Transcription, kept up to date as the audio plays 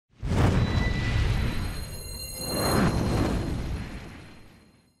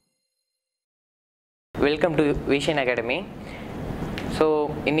Welcome to Vision Academy. So,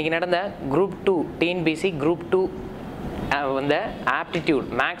 இன்னைக்கு நடந்த Group 2 TNPSC Group 2 வந்து aptitude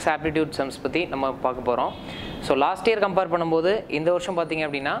max aptitude sums பத்தி நம்ம பார்க்க போறோம். So last year கம்பேர் பண்ணும்போது இந்த வருஷம் பாத்தீங்க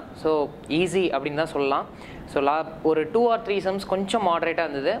அப்படினா so easy அப்படினு தான் சொல்லலாம். So ஒரு 2 or 3 sums கொஞ்சம் மாடரேட்டா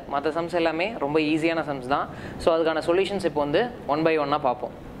இருந்தது. மத்த sums எல்லாமே ரொம்ப ஈஸியான sums தான். So அதுக்கான சொல்யூஷன்ஸ் இப்போ வந்து one by one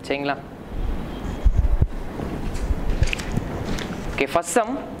பார்ப்போம். சரிங்களா? Okay, first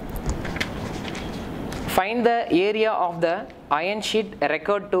sum. Find the area of the iron sheet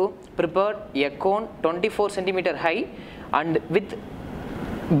required to prepare a cone 24 cm high and with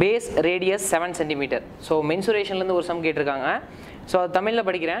base radius 7 cm. So mensuration la ஒரு sum கேட்டிருக்காங்க. So தமிழ்ல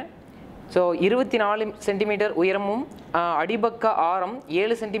படிக்கிறேன். So 24 cm உயரமும் அடிபக்க ஆரம்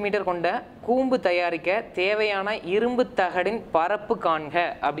 7 cm கொண்ட கூம்பு தயாரிக்க தேவையான இரும்பு தகடின் பரப்பு காண்க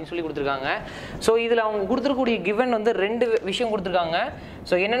அப்படினு சொல்லி கொடுத்திருக்காங்க. So இதுல அவங்க கொடுத்திருக்கக்கூடிய given வந்து ரெண்டு விஷயம் கொடுத்திருக்காங்க.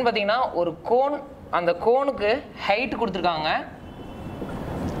 So என்னன்னு பாத்தீங்கன்னா ஒரு கோன் அந்த கோனுக்கு ஹைட் கொடுத்திருக்காங்க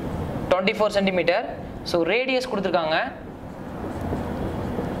 24 cm. So radius கொடுத்திருக்காங்க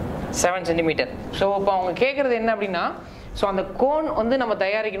 7 cm. So இப்போ அவங்க கேக்குறது என்ன அப்படினா சோ அந்த கோன் வந்து நம்ம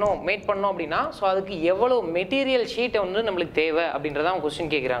தயாரிக்கணும் மேட் பண்ணனும் அப்படினா சோ அதுக்கு எவ்வளவு மெட்டீரியல் ஷீட் வந்து நமக்கு தேவை அப்படின்றத அவங்க क्वेश्चन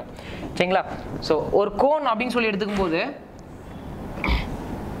கேக்குறாங்க. சரிங்களா? சோ ஒரு கோன் அப்படினு சொல்லி எடுத்துக்கும்போது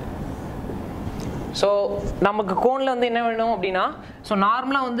சோ நமக்கு கோன்ல வந்து என்ன வேணும் அப்படினா சோ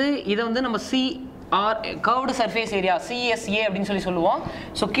நார்மலா வந்து இத வந்து நம்ம C or curved surface area CSA அப்படினு சொல்லி சொல்லுவோம்.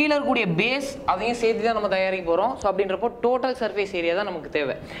 சோ கீழ இருக்கக்கூடிய பேஸ் அதையும் சேர்த்து தான் நம்ம தயாரிக்க போறோம். சோ அப்படின்றப்போ டோட்டல் சர்ஃபேஸ் ஏரியா தான் நமக்கு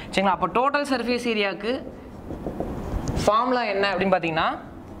தேவை. சரிங்களா? அப்ப டோட்டல் சர்ஃபேஸ் ஏரியாக்கு ஃபார்முலா என்ன அப்படினு பாத்தீங்கன்னா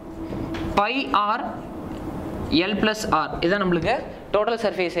pi r l plus r இதான் நமக்கு டோட்டல்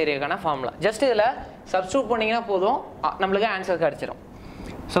சர்ஃபேஸ் ஏரியாக்கான ஃபார்முலா. ஜஸ்ட் இதல சப்ஸ்டிட்யூட் பண்ணீங்கன்னா போதும் நமக்கு ஆன்சர் கிடைச்சிரும்.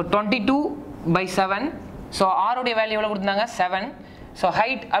 சோ 22/7. சோ r உடைய வேல்யூ எவ்வளவு கொடுத்தாங்க 7. சோ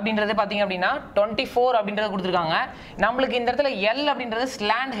ஹைட் அப்படின்றது பாத்தீங்க அப்படினா 24 அப்படின்றது கொடுத்திருக்காங்க. நமக்கு இந்த இடத்துல l அப்படின்றது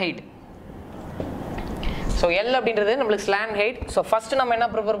ஸ்லாண்ட் ஹைட். சோ l அப்படின்றது நமக்கு ஸ்லாண்ட் ஹைட். சோ ஃபர்ஸ்ட் நம்ம என்ன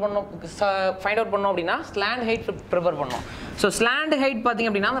ப்ரிப்பேர் பண்ணனும் ஃபைண்ட் அவுட் பண்ணனும் அப்படினா ஸ்லாண்ட் ஹைட் ப்ரிப்பேர் பண்ணனும். சோ ஸ்லாண்ட் ஹைட் பாத்தீங்க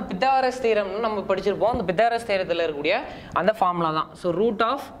அப்படினா அந்த பித்தாகரஸ் தியரம் நம்ம படிச்சிருப்போம். அந்த பித்தாகரஸ் தியரத்துல இருக்கக்கூடிய அந்த ஃபார்முலா தான். So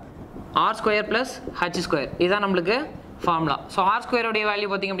 √r² + h². இதான் நமக்கு ஃபார்முலா. சோ r² உடைய வேல்யூ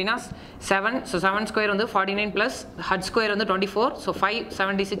பாத்தீங்க அப்படினா 7. சோ 7² வந்து 49 + h² வந்து 24. சோ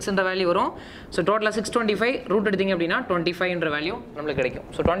 576 என்ற வேல்யூ வரும். சோ டோட்டலா 625 ரூட் எடுத்தீங்க அப்படினா 25 என்ற வேல்யூ நமக்கு கிடைக்கும்.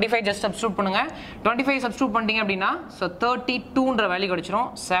 சோ 25 ஜஸ்ட் சப்ஸ்டிட்யூட் பண்ணுங்க. 25 சப்ஸ்டிட்யூட் பண்ணிட்டீங்க அப்படினா சோ 32 என்ற வேல்யூ கிடைச்சிரும்.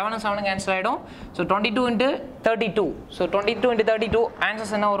 7 7 கேன்சல் ஆயிடும். சோ 22 * 32. சோ 22 * 32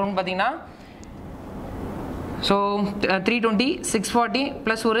 ஆன்சர்ஸ் என்ன வரும்னு பாத்தீங்கன்னா so 320 640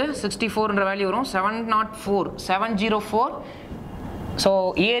 plus ஒரு 64 என்ற வேல்யூ வரும். 704 so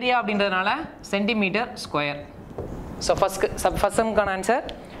ஏரியா அப்படின்றதுனால centimetre square. so first sum கான ஆன்சர்.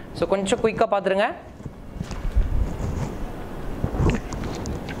 so கொஞ்சம் குயிக்கா பாத்துருங்க.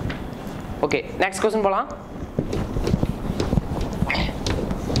 ஓகே நெக்ஸ்ட் क्वेश्चन போலாம்.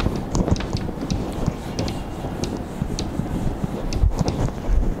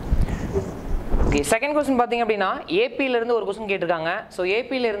 Okay, second question பாத்தீங்க அப்படினா AP ல இருந்து ஒரு क्वेश्चन கேட்டிருக்காங்க. சோ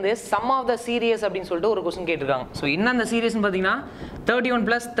AP ல இருந்து sum of the series அப்படினு சொல்லிட்டு ஒரு क्वेश्चन கேட்டிருக்காங்க. சோ என்ன அந்த சீரிஸ்னு பாத்தீங்கன்னா 31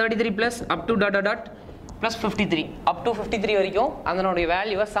 + 33 + up to ... plus 53 up to 53 வரைக்கும் அதனுடைய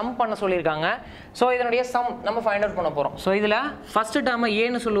வேல்யூவை சம் பண்ண சொல்லிருக்காங்க. சோ இதனுடைய சம் நம்ம ஃபைண்ட் அவுட் பண்ண போறோம். சோ இதுல ஃபர்ஸ்ட் டேர்ம் a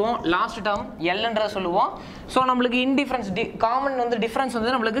ன்னு சொல்லுவோம், லாஸ்ட் டேர்ம் l ன்ற சொல்லுவோம். சோ நமக்கு இன்டிஃபரன்ஸ் காமன் வந்து டிஃபரன்ஸ்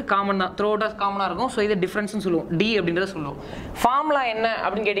வந்து நமக்கு காமன் தான், த்ரூ அவுட் காமனா இருக்கும். சோ இது டிஃபரன்ஸ் ன்னு சொல்லுவோம், d அப்படிங்கறத சொல்லுவோம். ஃபார்முலா என்ன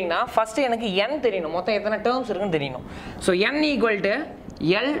அப்படினு கேட்டிங்கனா ஃபர்ஸ்ட் எனக்கு n தெரியணும், மொத்தம் எத்தனை டேர்ம்ஸ் இருக்குன்னு தெரியணும். So n =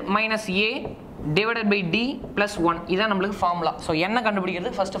 l - a divided by d plus 1 இதான் நமக்கு ஃபார்முலா. சோ என்ன கண்டுபிடிக்கிறது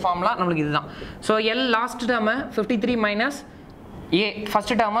ஃபர்ஸ்ட் ஃபார்முலா நமக்கு இதுதான். So l last term 53 minus a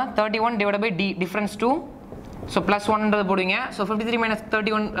first term 31 divided by d difference 2. So plus 1 ன்றது போடுவீங்க. சோ 53 minus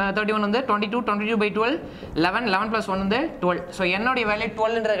 31 வந்து 22 22 by 12 11 11 plus 1 வந்து 12. சோ n உடைய வேல்யூ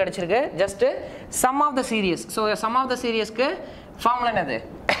 12 ன்றது கிடைச்சிருக்கு. Just sum of the series. So sum of the seriesக்கு formula என்னது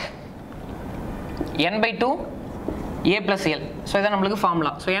n/2 a plus l. so இதான் நமக்கு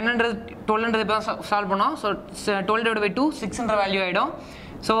ஃபார்முலா. so n ன்றது 12 ன்றது இப்ப சால்வ் பண்ணோம். so 12 divided by 2 6 ன்ற வேல்யூ ஆயிடும்.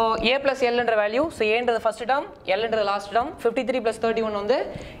 so a plus l ன்ற வேல்யூ, so a ன்றது ஃபர்ஸ்ட் டேர்ம், l ன்றது லாஸ்ட் டேர்ம். 53 plus 31 வந்து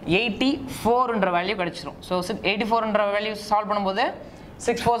 84 ன்ற வேல்யூ கிடைச்சிரும். so 84 ன்ற வேல்யூ சால்வ் பண்ணும்போது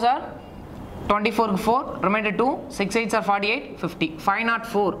 6 4s are 24 க்கு 4 ரிமைண்டர் 2 6 8s are 48 50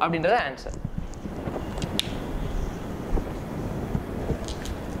 504 அப்படின்றது ஆன்சர்.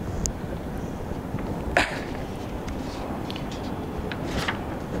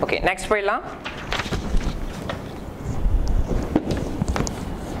 Okay, next போயிடலாம்.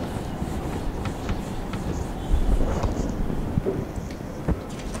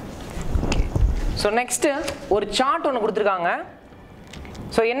 ஸோ நெக்ஸ்ட்டு ஒரு சார்ட் ஒன்று கொடுத்துருக்காங்க.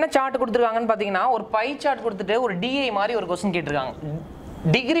 ஸோ என்ன சார்ட் கொடுத்துருக்காங்கன்னு பார்த்தீங்கன்னா ஒரு பை சார்ட் கொடுத்துட்டு ஒரு டிஐ மாதிரி ஒரு கொஸ்டின் கேட்டிருக்காங்க.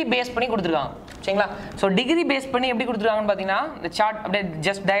 டிகிரி பேஸ் பண்ணி கொடுத்துருக்காங்க. சரிங்களா? ஸோ டிகிரி பேஸ் பண்ணி எப்படி கொடுத்துருக்காங்கன்னு பார்த்தீங்கன்னா இந்த சார்ட் அப்படியே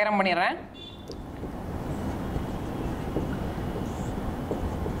ஜஸ்ட் டயக்ராம் பண்ணிடுறேன்.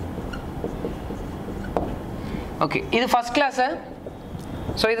 ஓகே, இது ஃபர்ஸ்ட் கிளாஸு.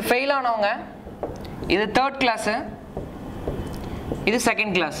 ஸோ இது ஃபெயில் ஆனவங்க, இது தேர்ட் கிளாஸு, இது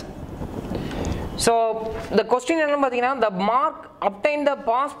second class. So the question என்னன்னு பார்த்தீங்கன்னா the mark obtained the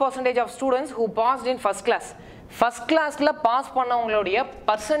pass percentage of students who passed in first class. First கிளாஸில் பாஸ் பண்ணவங்களுடைய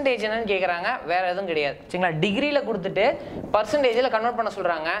பர்சன்டேஜ் என்னன்னு கேட்குறாங்க, வேறு எதுவும் கிடையாது. சரிங்களா? டிகிரியில் கொடுத்துட்டு பர்சன்டேஜில் கன்வெர்ட் பண்ண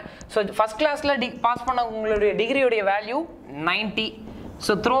சொல்கிறாங்க. ஸோ ஃபர்ஸ்ட் கிளாஸில் pass பண்ணவங்களுடைய டிகிரியோடைய value 90.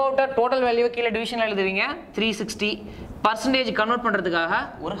 So through அவுட்டாக total value கீழே டிவிஷனில் எழுதுவீங்க 360. பர்சன்டேஜ் கன்வெர்ட் பண்ணுறதுக்காக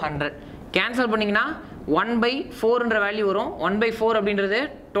ஒரு 100 கேன்சல் பண்ணிங்கன்னா 1/4 வேல்யூ வரும். 1/4 அப்படின்றது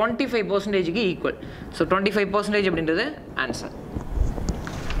 25% ஈக்குவல். ஸோ 25% அப்படின்றது answer.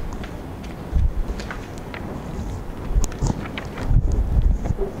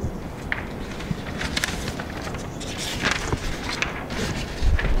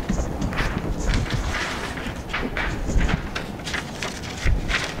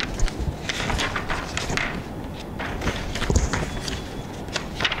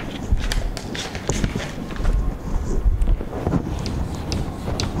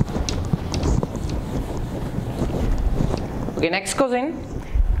 Okay, next question.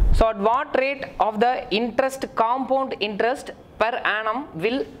 So at what rate of the interest, compound interest per annum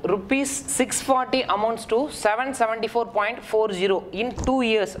will rupees 640 amounts to 774.40 in 2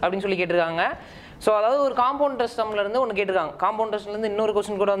 years அப்படின்னு சொல்லி கேட்டிருக்காங்க. ஸோ அதாவது ஒரு காம்பவுண்ட் இன்ட்ரெஸ்ட்லேருந்து ஒன்று கேட்டிருக்காங்க. காம்பவுண்ட் இன்ட்ரெஸ்ட்லேருந்து இன்னொரு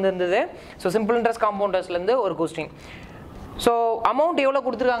கொஸ்டின் கூட வந்து இருந்தது. ஸோ சிம்பிள் இன்ட்ரெஸ்ட் காம்பவுண்ட் இன்ட்ரெஸ்ட்லேருந்து ஒரு கொஸ்டின். ஸோ அமௌண்ட் எவ்வளோ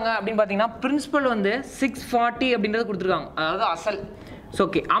கொடுத்துருக்காங்க அப்படின்னு பார்த்தீங்கன்னா பிரின்சிபல் வந்து 640 அப்படின்றது கொடுத்துருக்காங்க, அதாவது அசல். ஸோ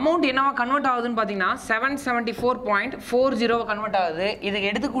ஓகே, அமௌண்ட் என்னவா கன்வெர்ட் ஆகுதுன்னு பார்த்தீங்கன்னா 774.40 கன்வெர்ட் ஆகுது. இதுக்கு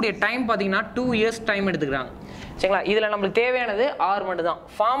எடுத்துக்கூடிய டைம் பார்த்தீங்கன்னா 2 இயர்ஸ் டைம் எடுத்துக்கிறாங்க. சரிங்களா? இதில் நம்மளுக்கு தேவையானது ஆர் மட்டும் தான்.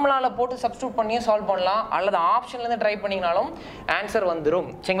 ஃபார்முலாவில் போட்டு சப்ஸ்டியூட் பண்ணியும் சால்வ் பண்ணலாம், அல்லது ஆப்ஷன்லேருந்து ட்ரை பண்ணிங்கனாலும் ஆன்சர் வந்துடும்.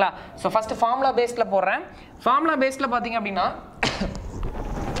 சரிங்களா? ஸோ ஃபஸ்ட்டு ஃபார்முலா பேஸில் போடுறேன். ஃபார்முலா பேஸில் பார்த்தீங்க அப்படின்னா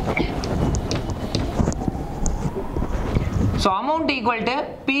so amount equal to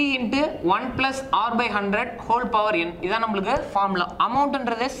be into 1 + r/100 whole power n. இதான் நம்மளுக்கு ஃபார்முலா.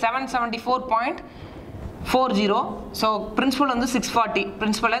 அமௌண்ட்ன்றது 774.40. ஸோ பிரின்சிபல் வந்து 640.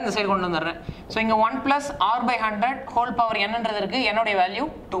 பிரின்சிபலை இந்த சைடு கொண்டு வந்துடுறேன். ஸோ இங்கே 1 + r/100 ஹோல் பவர் என்னன்றது இருக்குது. என்னுடைய வேல்யூ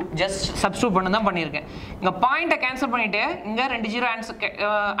 2. ஜஸ்ட் சப்ஸ்டியூட் பண்ணி தான் பண்ணியிருக்கேன். இங்கே பாயிண்ட்டை கேன்சல் பண்ணிவிட்டு இங்கே 2 ஜீரோ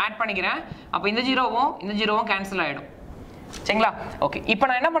ஆட் பண்ணிக்கிறேன். அப்போ இந்த ஜீரோவும் கேன்சல் ஆகிடும். சரிங்களா? ஓகே, இப்போ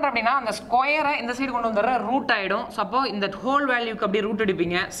நான் என்ன பண்ணுறேன் அப்படின்னா அந்த ஸ்கொயரை இந்த சைடு கொண்டு வந்துடுறேன், ரூட் ஆகிடும். ஸோ அப்போ இந்த ஹோல் வேல்யூக்கு அப்படியே ரூட்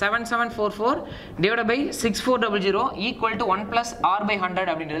எடுப்பீங்க. 7744 / 6400 ஈக்குவல் டு 1 + r/100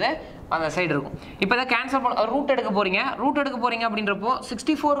 அப்படின்றது அந்த சைடு இருக்கும். இப்போ இதை கேன்சல் பண்ண ரூட் எடுக்க போகிறீங்க. அப்படின்றப்போ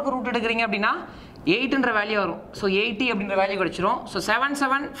 64க்கு ரூட் எடுக்கிறீங்க அப்படின்னா 8ன்ற வேல்யூ வரும். ஸோ 80 அப்படின்ற வேல்யூ கிடைச்சிரும். ஸோ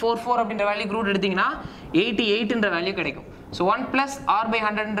 7744 அப்படின்ற வேல்யூக்கு ரூட் எடுத்திங்கன்னா 88ன்ற வேல்யூ கிடைக்கும். ஸோ 1 +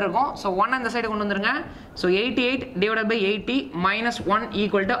 r/100 இருக்கும். ஸோ 1 அந்த சைடு கொண்டு வந்துருங்க. ஸோ 88 / 80 - 1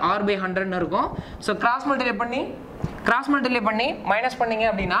 ஈக்குவல் டு r/100 இருக்கும். ஸோ கிராஸ் மல்டிப்ளை பண்ணி மைனஸ் பண்ணிங்க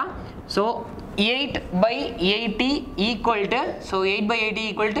அப்படின்னா ஸோ 8/80 ஈக்குவல்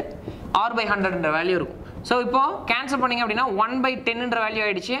டு r/100ன்ற வேல்யூ இருக்கும். ஸோ இப்போ கேன்சல் பண்ணிங்க அப்படின்னா 1/10ன்ற வேல்யூ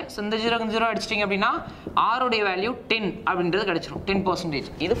ஆகிடுச்சு. ஸோ இந்த 0 அடிச்சிட்டிங்க அப்படின்னா ஆருடைய வேல்யூ 10 அப்படின்றது கிடச்சிரும், 10%.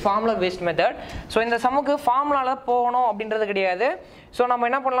 இது ஃபார்முலா பேஸ்ட் மெத்தட். ஸோ இந்த சம்முக்கு ஃபார்முலாவில் போகணும் அப்படின்றது கிடையாது. ஸோ நம்ம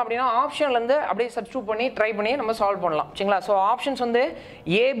என்ன பண்ணலாம் அப்படின்னா ஆப்ஷன்லேருந்து அப்படியே சப்ஸ்டியூட் பண்ணி ட்ரை பண்ணி நம்ம சால்வ் பண்ணலாம். சரிங்களா? ஸோ ஆப்ஷன்ஸ் வந்து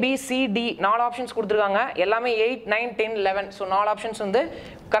ABCD 4 ஆப்ஷன்ஸ் கொடுத்துருக்காங்க. எல்லாமே 8, 9, 10, 11. ஸோ 4 ஆப்ஷன்ஸ் வந்து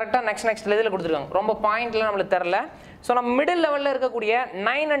கரெக்டாக நெக்ஸ்ட் இதில் கொடுத்துருக்காங்க. ரொம்ப பாயிண்ட்லாம் நம்மளுக்கு தெரில. ஸோ நம்ம மிடில் லெவலில் இருக்கக்கூடிய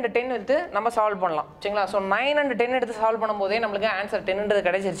 9 and 10 எடுத்து நம்ம சால்வ் பண்ணலாம். சரிங்களா? ஸோ 9 and 10 எடுத்து சால்வ் பண்ணும்போதே நம்மளுக்கு ஆன்சர் 10ன்றது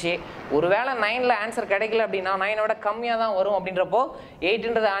கிடைச்சிருச்சு. ஒருவேளை 9ல் ஆன்சர் கிடைக்கல அப்படின்னா 9 விட கம்மியாக தான் வரும் அப்படின்றப்போ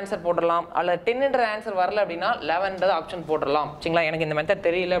 8ன்றது ஆன்சர் போட்டுடலாம். அல்லது 10ன்றது ஆன்சர் வரல அப்படின்னா 11ன்றது ஆப்ஷன் போட்டுடலாம். சரிங்களா? எனக்கு இந்த மெத்தட்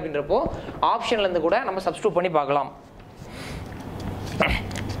தெரியல அப்படின்றப்போ ஆப்ஷன்லேருந்து கூட நம்ம சப்ஸ்டியூட் பண்ணி பார்க்கலாம்.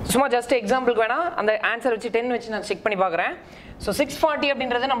 சும்மா ஜஸ்ட் எக்ஸாம்பிளுக்கு வேணால் அந்த ஆன்சர் வச்சு 10 வச்சு நான் செக் பண்ணி பார்க்குறேன். ஸோ 640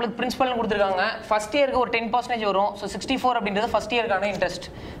 அப்படின்றது நம்மளுக்கு பிரின்சிபல்னு கொடுத்துருக்காங்க. ஃபஸ்ட் இயருக்கு ஒரு 10% வரும். ஸோ 64 அப்படின்றது ஃபஸ்ட் இயருக்கான இன்ட்ரெஸ்ட்.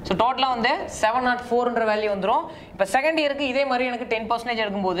 ஸோ டோட்டலாக வந்து 704ன்ற வேல்யூ வந்துடும். இப்போ செகண்ட் இயருக்கு இதே மாதிரி எனக்கு 10%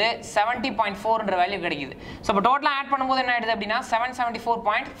 எடுக்கும்போது 70.4ன்ற வேல்யூ கிடைக்குது. ஸோ இப்போ டோட்டலாக ஆட் பண்ணும்போது என்ன ஆயிடுது அப்படின்னா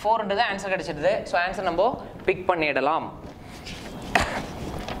 774.4ன்றது ஆன்சர் கிடைச்சிடுது. ஸோ ஆன்சர் நம்ம பிக் பண்ணிடலாம்.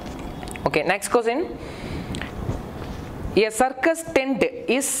 Okay, next question. A circus tent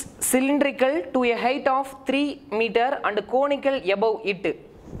is cylindrical to a height of 3 meters and conical above it.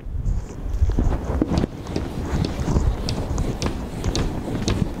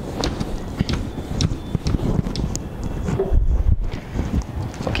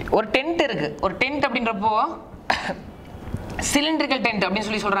 ஒரு டென்ட் இருக்கு. ஒரு டென்ட் அப்படின்றப்போ சிலிண்ட்ரிக்கல் டென்ட் அப்படின்னு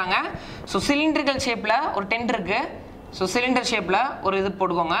சொல்லி சொல்றாங்க. ஸோ சிலிண்ட்ரிக்கல் ஷேப்ல ஒரு டென்ட் இருக்கு. ஸோ சிலிண்டர் ஷேப்ல ஒரு இது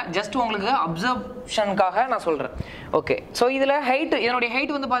போட்டுக்கோங்க. ஜஸ்ட் உங்களுக்கு அப்சர்வேஷனுக்காக நான் சொல்றேன். ஓகே. ஸோ இதுல ஹைட், இதனுடைய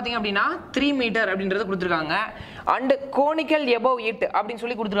ஹைட் வந்து பாத்தீங்க அப்படின்னா 3 மீட்டர் அப்படின்றது கொடுத்துருக்காங்க. அண்ட் கோனிக்கல் எபவ் இட் அப்படின்னு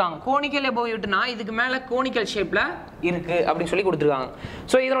சொல்லி கொடுத்துருக்காங்க. கோனிக்கல் எபவ் இட்னா இதுக்கு மேல கோனிக்கல் ஷேப்ல இருக்கு அப்படின்னு சொல்லி கொடுத்துருக்காங்க.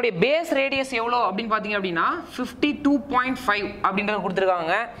 ஸோ இதனுடைய பேஸ் ரேடியஸ் எவ்வளோ அப்படின்னு பாத்தீங்க அப்படின்னா 52.5 அப்படின்றது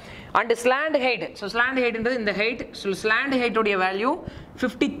கொடுத்துருக்காங்க. And slant height, so slant ஹைட்ன்றது இந்த height. So slant ஹைட்டோடைய value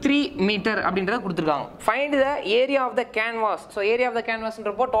 53 metre அப்படின்றத கொடுத்துருக்காங்க. Find the area of the canvas. So area of the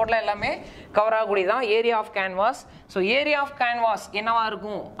கேன்வாஸ்ன்றப்போ டோட்டலாக எல்லாமே cover ஆகக்கூடியதான் area of canvas. So area of canvas என்னவா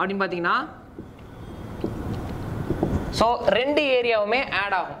இருக்கும் அப்படின்னு பார்த்தீங்கன்னா, ஸோ ரெண்டு ஏரியாவுமே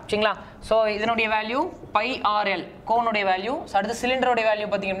ஆட் ஆகும் சரிங்களா. ஸோ இதனுடைய வேல்யூ πRL கோனுடைய வேல்யூ. ஸோ அடுத்து சிலிண்டருடைய வேல்யூ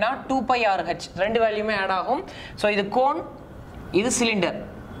பார்த்தீங்கன்னா 2πRH, ரெண்டு வேல்யூமே ஆட் ஆகும். ஸோ இது கோன், இது சிலிண்டர்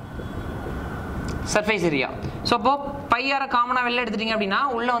சர்ஃபேஸ் ஏரியா. ஸோ அப்போ பையார காமனாக வெளில எடுத்துட்டீங்க அப்படின்னா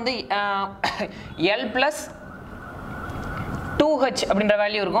உள்ள வந்து L + 2H அப்படின்ற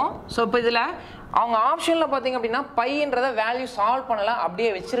வேல்யூ இருக்கும். ஸோ இப்போ இதில் அவங்க ஆப்ஷனில் பார்த்தீங்க அப்படின்னா பையன்றத வேல்யூ சால்வ் பண்ணலாம், அப்படியே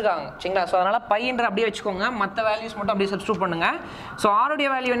வச்சிருக்காங்க சரிங்களா. ஸோ அதனால் பையன்ற அப்படியே வச்சுக்கோங்க, மற்ற வேல்யூஸ் மட்டும் அப்படியே சப்ஸ்டியூட் பண்ணுங்க. ஸோ ஆருடைய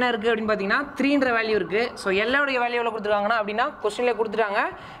வேல்யூ என்ன இருக்குது அப்படின்னு பார்த்தீங்கன்னா 3ன்ற வேல்யூ இருக்குது. ஸோ எல்லோடைய வேல்யூ எவ்வளோ கொடுத்துருக்காங்கன்னா அப்படின்னா கொஸ்டினில் கொடுத்துட்டாங்க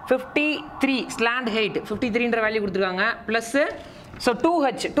 53 ஸ்லாண்ட் ஹைட் 53ன்ற வேல்யூ கொடுத்துருக்காங்க. ப்ளஸ்ஸு ஸோ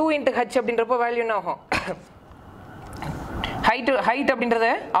 2H 2 × H அப்படின்றப்போ வேல்யூ என்ன ஆகும், ஹைட் அப்படின்றத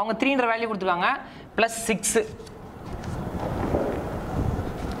அவங்க 3ன்ற வேல்யூ கொடுத்துருக்காங்க plus 6.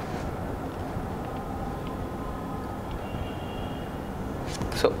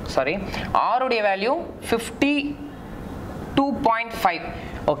 So sorry, ஆருடைய value 52.5.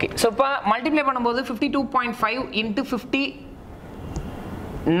 Okay. So இப்போ மல்டிப்ளை பண்ணும்போது 52.5 ×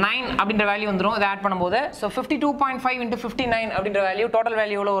 59 அப்படின்ற வேல்யூ வந்துடும் இதை ஆட் பண்ணும்போது. ஸோ 52.5 × 59 அப்படின்ற வேல்யூ டோட்டல்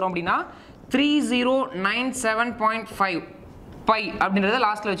வேல்யூ எவ்வளோ வரும் அப்படின்னா 3097.5 பை அப்படின்றத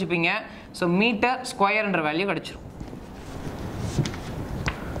லாஸ்ட்டில் வச்சுப்பீங்க. ஸோ மீட்டர் ஸ்கொயர்ன்ற வேல்யூ கிடச்சிரும்.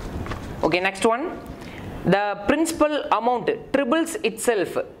 Okay. Next one, the principal amount triples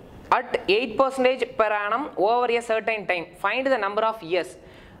itself at 8% per annum over a certain time. Find the number of years.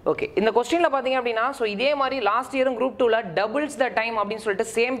 Okay. இந்த கொஸ்டினில் பார்த்தீங்க அப்படின்னா ஸோ இதே மாதிரி last இயரும் group 2ல doubles the time அப்படின்னு சொல்லிட்டு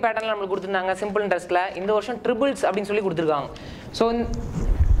சேம் பேட்டர்னில் நம்மளுக்கு கொடுத்துருந்தாங்க சிம்பிள் இன்ட்ரெஸ்ட்டில். இந்த வருஷம் ட்ரிபிள்ஸ் அப்படின்னு சொல்லி கொடுத்துருக்காங்க. ஸோ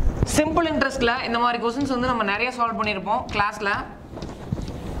சிம்பிள் இன்ட்ரெஸ்ட்டில் இந்த மாதிரி கொஸ்டின்ஸ் வந்து நம்ம நிறைய சால்வ் பண்ணியிருப்போம் கிளாஸில்.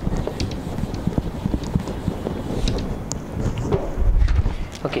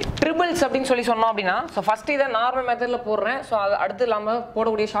 ஓகே. ட்ரிபிள்ஸ் அப்படின்னு சொல்லி சொன்னோம் அப்படின்னா ஸோ ஃபஸ்ட்டு இதை நார்மல் மெத்தடில் போடுறேன். ஸோ அது அடுத்து இல்லாமல்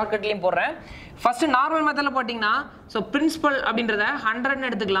போடக்கூடிய ஷார்ட்கட்லேயும் போடுறேன். ஃபஸ்ட்டு நார்மல் மெத்தடில் போட்டிங்கன்னா ஸோ பிரின்சிபல் அப்படின்றத 100ன்னு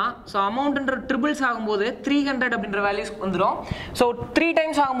எடுத்துக்கலாம். ஸோ அமௌண்ட்ன்ற ட்ரிபிள்ஸ் ஆகும்போது 300 அப்படின்ற வேல்யூஸ் வந்துடும். ஸோ 3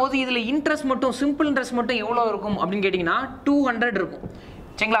 டைம்ஸ் ஆகும்போது இதில் இன்ட்ரெஸ்ட் மட்டும் சிம்பிள் இன்ட்ரெஸ்ட் மட்டும் எவ்வளோ இருக்கும் அப்படின்னு கேட்டிங்கன்னா 200 இருக்கும்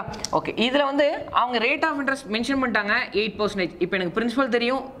சரிங்களா. ஓகே. இதில் வந்து அவங்க ரேட் ஆஃப் இன்ட்ரெஸ்ட் மென்ஷன் பண்ணிட்டாங்க 8%. இப்போ எனக்கு பிரின்சிபல்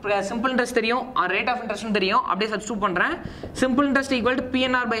தெரியும், சிம்பிள் இன்ட்ரெஸ்ட் தெரியும், ரேட் ஆஃப் இன்ட்ரெஸ்ட்டும் தெரியும். அப்படியே சப்ஸ்டியூட் பண்ணுறேன். Simple interest equal to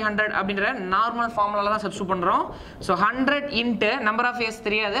PNR/100 அப்படின்ற நார்மல் ஃபார்முலாவில் தான் சப்ஸ்டியூட் பண்ணுறோம். ஸோ 100 × நம்பர் ஆஃப் இயர்ஸ்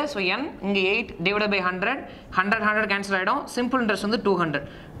தெரியாது. ஸோ n இங்கே 8 / 100 100 கேன்சல் ஆகிடும். சிம்பிள் இன்ட்ரெஸ்ட் வந்து 200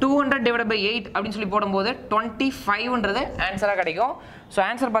 / 8 அப்படின்னு சொல்லி போடும்போது 25ன்றது ஆன்சராக கிடைக்கும். ஸோ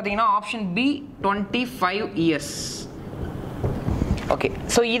ஆன்சர் பார்த்தீங்கன்னா option B 25 years. Okay.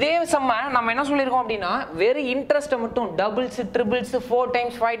 So இதே சம்ம நம்ம என்ன சொல்லியிருக்கோம் அப்படின்னா வெறும் இன்ட்ரெஸ்ட்டை மட்டும் டபுள்ஸ் ட்ரிபிள்ஸ் 4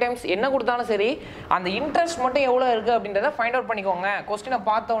 டைம்ஸ் 5 டைம்ஸ் என்ன கொடுத்தாலும் சரி அந்த இன்ட்ரெஸ்ட் மட்டும் எவ்வளோ இருக்குது அப்படின்றத ஃபைண்ட் அவுட் பண்ணிக்கோங்க. கொஸ்டினை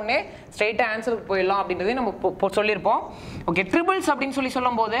பார்த்த உடனே ஸ்ட்ரெயிட்டாக ஆன்சருக்கு போயிடலாம் அப்படின்றதே நம்ம சொல்லியிருப்போம். ஓகே. ட்ரிபிள்ஸ் அப்படின்னு சொல்லி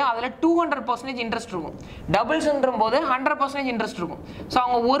சொல்லும்போது அதில் 200% இன்ட்ரெஸ்ட் இருக்கும். டபுள்ஸ்ன்ற போது 100% இன்ட்ரெஸ்ட் இருக்கும். ஸோ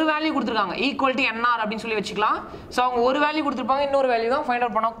அவங்க ஒரு வேல்யூ கொடுத்துருக்காங்க ஈக்குவல் டு NR அப்படின்னு சொல்லி வச்சுக்கலாம். ஸோ அவங்க ஒரு வேல்யூ கொடுத்துருப்பாங்க, இன்னொரு வேல்யூ தான் ஃபைண்ட்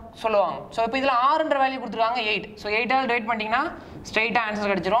அவுட் பண்ண சொல்லுவாங்க. ஸோ இப்போ இதில் 6ன்ற வேல்யூ கொடுத்துருக்காங்க 8. ஸோ 8ஆல் டிவைட் பண்ணிட்டீங்கன்னா ஸ்ட்ரெயிட்டாக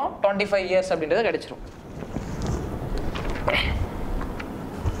ஆன்சர் கிடைச்சிரும் 25 இயர்ஸ் அப்படின்றது கிடைச்சிரும்.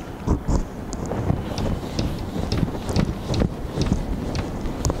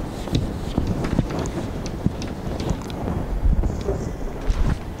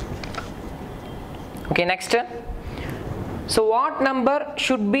 Okay, next. So what number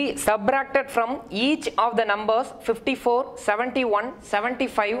should be subtracted from each of the numbers 54, 71,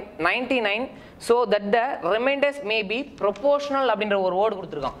 75, 99 so that the remainders may be proportional அப்படின்ற ஒரு வேர்ட்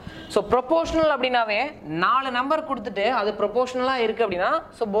கொடுத்துருக்கான். ஸோ ப்ரொபோர்ஷனல் அப்படின்னாவே 4 நம்பர் கொடுத்துட்டு அது ப்ரொபோர்ஷனலாக இருக்குது அப்படின்னா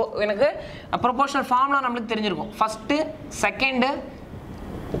ஸோ எனக்கு ப்ரொபோர்ஷனல் ஃபார்ம்லாம் நம்மளுக்கு தெரிஞ்சிருக்கும். First, second,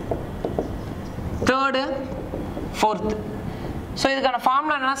 third, fourth. So இதுக்கான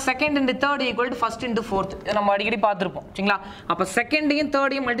ஃபார்முலா என்னன்னா second into third equal to first into fourth. இதை நம்ம அடிக்கடி பார்த்துருப்போம் சரிங்களா. அப்போ செகண்டையும்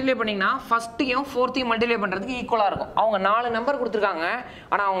தேர்டையும் மல்டிப்ளை பண்ணிங்கன்னா ஃபர்ஸ்ட்டையும் ஃபோர்த்தையும் மல்டிப்ளை பண்ணுறதுக்கு ஈக்குவலாக இருக்கும். அவங்க 4 நம்பர் கொடுத்துருக்காங்க.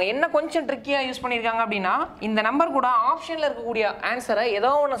 ஆனால் அவங்க என்ன கொஞ்சம் ட்ரிக்கியாக யூஸ் பண்ணியிருக்காங்க அப்படின்னா இந்த நம்பர் கூட ஆப்ஷனில் இருக்கக்கூடிய ஆன்சரை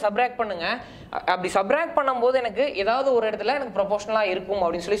ஏதோ ஒன்று சப்ராக்ட் பண்ணுங்க. அப்படி சப்ராக்ட் பண்ணும்போது எனக்கு ஏதாவது ஒரு இடத்துல எனக்கு ப்ரொபோஷனலாக இருக்கும்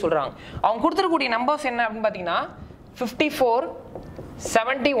அப்படின்னு சொல்லி சொல்கிறாங்க. அவங்க கொடுத்துருக்கக்கூடிய நம்பர்ஸ் என்ன அப்படின்னு பார்த்தீங்கன்னா 54,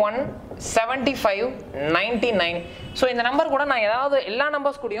 71, 75, 99. ஸோ இந்த நம்பர் கூட நான் ஏதாவது எல்லா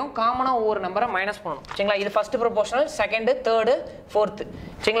நம்பர்ஸ் கூடயும் காமனாக ஒவ்வொரு நம்பரை மைனஸ் பண்ணணும் சரிங்களா. இது first proportional, second, third, fourth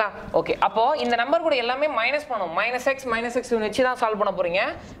சரிங்களா. ஓகே, அப்போ இந்த நம்பர் கூட எல்லாமே மைனஸ் பண்ணணும். -x வச்சு தான் சால்வ் பண்ண போறீங்க.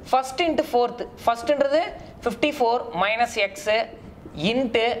 First into fourth, ஃபர்ஸ்ட்ன்றது 54 minus X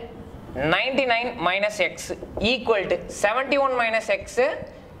into 99 minus X equal to 71 minus X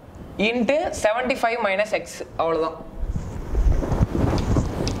into 75 minus X. அவ்வளோதான்.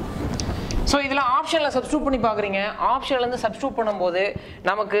 ஸோ இதில் ஆப்ஷனில் சப்ஸ்டியூட் பண்ணி பார்க்குறீங்க. ஆப்ஷன்லேருந்து சப்ஸ்டியூட் பண்ணும்போது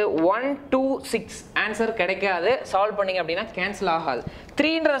நமக்கு 1, 2, 6 ஆன்சர் கிடைக்காது. சால்வ் பண்ணிங்க அப்படின்னா கேன்சல் ஆகாது.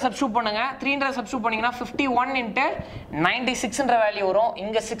 3ன்றதை சப்ஸ்டியூட் பண்ணுங்க. 3ன்றதை சப்ஸ்டியூட் பண்ணிங்கன்னா 51 இன்ட்டு 96ன்ற வேல்யூ வரும்.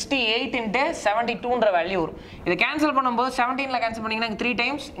 இங்கே 68 இன்ட்டு 72ன்ற வேல்யூ வரும். இதை கேன்சல் பண்ணும்போது 17ல் கேன்சல் பண்ணிங்கன்னா 3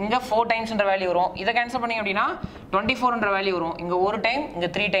 டைம்ஸ், இங்கே 4 டைம்ஸ்ன்ற வேல்யூ வரும். இதை கேன்சல் பண்ணிங்க அப்படின்னா 24ன்ற வேல்யூ வரும். இங்கே 1 டைம்,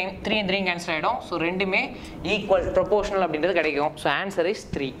 இங்கே 3 டைம், 3 3 கேன்சல் ஆகிடும். ஸோ ரெண்டுமே ஈக்குவல் ப்ரொபோஷனல் அப்படின்றது கிடைக்கும். So answer is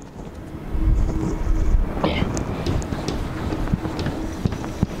 3.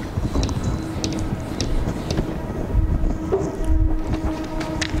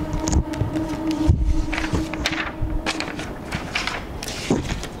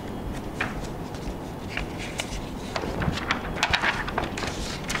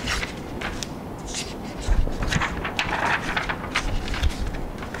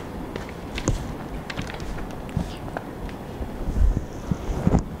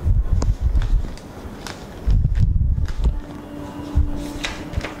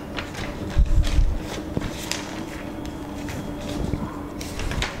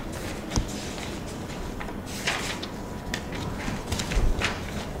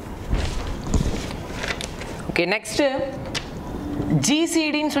 Okay, next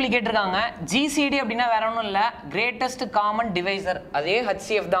ஜிசிடின்னு சொல்லி கேட்டிருக்காங்க. ஜிசிடி அப்படின்னா வேற ஒன்றும் இல்லை, கிரேட்டஸ்ட் காமன் டிவைசர். அதே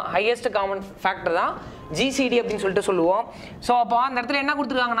HCF தான், ஹையஸ்ட் காமன் ஃபேக்டர் தான் ஜிசிடி அப்படின்னு சொல்லிட்டு சொல்லுவோம். ஸோ அப்போ அந்த இடத்துல என்ன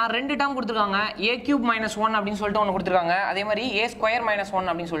கொடுத்துருக்காங்கன்னா 2 டேர்ம் கொடுத்துருக்காங்க. a³ - 1 அப்படின்னு சொல்லிட்டு ஒன்று கொடுத்துருக்காங்க. அதே மாதிரி a² - 1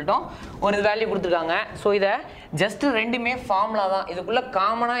 அப்படின்னு சொல்லிட்டு ஒரு வேல்யூ கொடுத்துருக்காங்க. ஸோ இதை ஜஸ்ட் ரெண்டுமே ஃபார்முலா தான். இதுக்குள்ள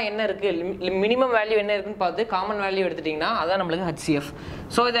காமனாக என்ன இருக்குது, மினிமம் வேல்யூ என்ன இருக்குன்னு பார்த்து காமன் வேல்யூ எடுத்துட்டிங்கன்னா அதான் நம்மளுக்கு HCF.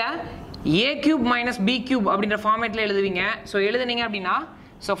 ஸோ இதை a³ - b³ அப்படின்ற ஃபார்மேட்டில் எழுதுவீங்க. ஸோ எழுதுனீங்க அப்படின்னா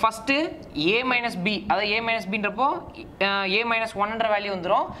ஸோ ஃபஸ்ட்டு a - b, அதாவது a - bன்றப்போ a - 1ன்ற வேல்யூ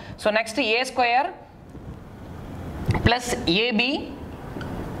வந்துடும். So next a² + ab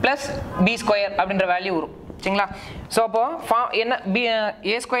 + b² அப்படின்ற வேல்யூ வரும் சரிங்களா. ஸோ அப்போ என்ன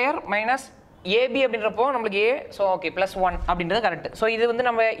a² - ab அப்படின்றப்போ நம்மளுக்கு a, ஸோ ஓகே +1 அப்படின்றது கரெக்ட். ஸோ இது வந்து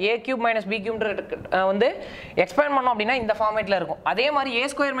நம்ம a³ - b³ வந்து எக்ஸ்பேண்ட் பண்ணோம் அப்படின்னா இந்த ஃபார்மேட்டில் இருக்கும். அதே மாதிரி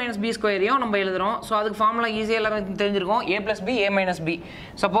a² - b² நம்ம எழுதுறோம். ஸோ அதுக்கு ஃபார்முலா ஈஸியாக எல்லாமே தெரிஞ்சிருக்கும். a + b, a - b.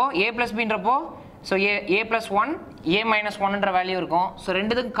 So அப்போ a + bன்றப்போ so a + 1, a - 1ன்ற value இருக்கும். ஸோ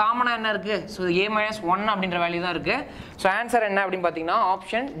ரெண்டுத்துக்கும் காமனாக என்ன இருக்குது, ஸோ a - 1 அப்படின்ற வேல்யூ தான் இருக்குது. ஸோ ஆன்சர் என்ன அப்படின்னு பார்த்தீங்கன்னா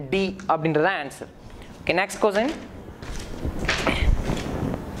ஆப்ஷன் டி அப்படின்றது தான் answer. Okay, next question.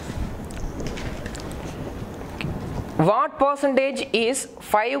 What percentage is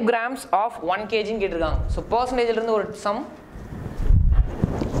 5 grams of 1 kg ன்னு கேட்டிருக்காங்க. ஸோ பர்சன்டேஜ்ல இருந்து ஒரு சம்.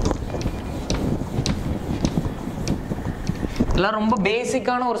 இதெல்லாம் ரொம்ப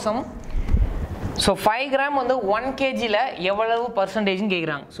பேசிக்கான ஒரு சம். ஸோ 5 கிராம் வந்து 1 kgல எவ்வளவு பர்சன்டேஜ்னு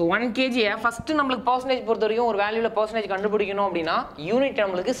கேட்குறாங்க. ஸோ 1 kgயை ஃபஸ்ட்டு நம்மளுக்கு பர்சன்டேஜ் பொறுத்த வரைக்கும் ஒரு வேல்யூவில் பர்சன்டேஜ் கண்டுபிடிக்கணும் அப்படின்னா யூனிட்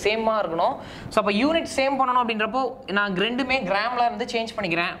நம்மளுக்கு சேமாக இருக்கணும். ஸோ அப்போ யூனிட் சேம் பண்ணணும் அப்படின்றப்போ நான் ரெண்டுமே கிராமில் இருந்து சேஞ்ச்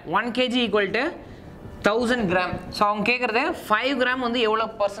பண்ணிக்கிறேன். 1 kg = 1000 கிராம். ஸோ அவங்க கேட்குறது 5 கிராம் வந்து எவ்வளோ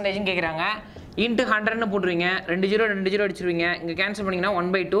பர்சன்டேஜ்னு கேட்குறாங்க. இன்ட்டு 100ன்னு போட்டுருவீங்க, 2 0 அடிச்சிருவீங்க. இங்கே கேன்சல் பண்ணிங்கன்னா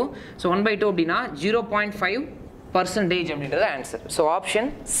 1/2. ஸோ 1/2 அப்படின்னா 0.5% அப்படின்றது answer. So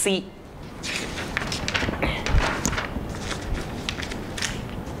option C.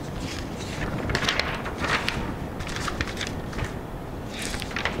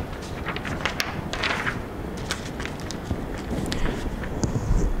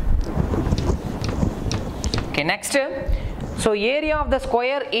 Okay, next. So area of the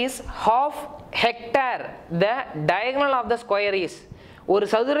square is half hectare. The diagonal of the square is, ஒரு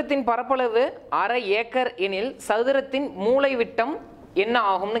சதுரத்தின் பரப்பளவு அரை ஏக்கர் எனில் சதுரத்தின் மூலை விட்டம் என்ன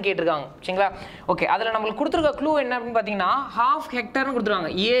ஆகும்னு கேட்டிருக்காங்க சரிங்களா. ஓகே, அதில் நம்மளுக்கு கொடுத்துருக்க க்ளூ என்ன அப்படின்னு பார்த்தீங்கன்னா half hectareன்னு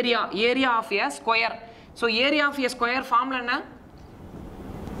கொடுத்துருக்காங்க. Area of a square. So area of a square formula என்ன,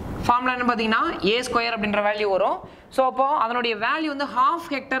 ஃபார்முலா என்ன பார்த்தீங்கன்னா a ஸ்கொயர் அப்படின்ற வேல்யூ வரும். ஸோ அப்போ அதனுடைய வேல்யூ வந்து ½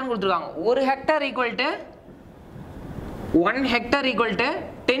 ஹெக்டர்னு கொடுத்துருக்காங்க. 1 hectare equal to 1 hectare equal to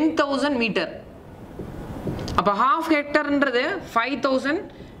 10,000 metre. அப்போ ½ ஹெக்டர்ன்றது 5,000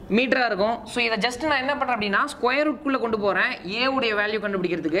 மீட்டராக இருக்கும். ஸோ இதை ஜஸ்ட் நான் என்ன பண்ணுறேன் அப்படின்னா ஸ்கொயர் ரூட்குள்ளே கொண்டு போகிறேன் a உடைய வேல்யூ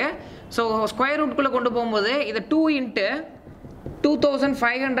கண்டுபிடிக்கிறதுக்கு. ஸோ ஸ்கொயர் ரூட்குள்ளே கொண்டு போகும்போது இதை 2 இன்ட்டு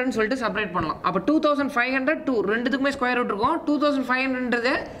 2500 சொல்லிட்டு செப்பரேட் பண்ணலாம். அப்போ 2500 2 ரெண்டுத்துக்குமே ஸ்கொயர் ரூட் இருக்கும்.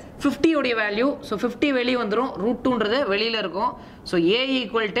 2500ன்றது 50 உடைய வேல்யூ. ஸோ 50 வெளியே வந்துடும், √2ன்றது வெளியில் இருக்கும். So a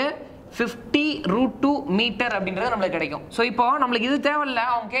equal to 50 √2 metre அப்படின்றது நம்மளுக்கு கிடைக்கும். ஸோ இப்போ நம்மளுக்கு இது தேவையில்லை.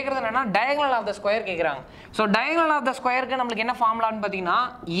 அவங்க கேட்குறது என்னன்னா டயகனல் ஆஃப் த ஸ்கொயர் கேட்குறாங்க. ஸோ டயகனல் ஆஃப் த ஸ்கொயருக்கு நம்மளுக்கு என்ன ஃபார்முலான்னு பார்த்தீங்கன்னா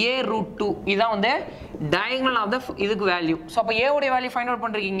a √2 இதுதான் வந்து டயகனல் ஆஃப் த இதுக்கு வேல்யூ. ஸோ அப்போ a உடைய வேல்யூ ஃபைண்ட் அவுட்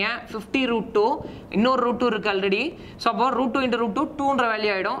பண்ணுறீங்க 50 √2, இன்னொரு √2 இருக்குது ஆல்ரெடி. ஸோ அப்போ √2 × √2 2ன்ற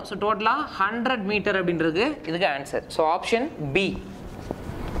வேல்யூ ஆகிடும். ஸோ டோட்டலாக 100 மீட்டர் அப்படின்றது இதுக்கு answer. So option B.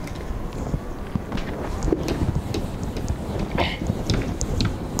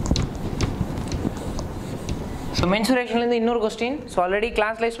 So மென்சுரேஷன்லேருந்து இன்னொரு கொஸ்டின். ஸோ ஆல்ரெடி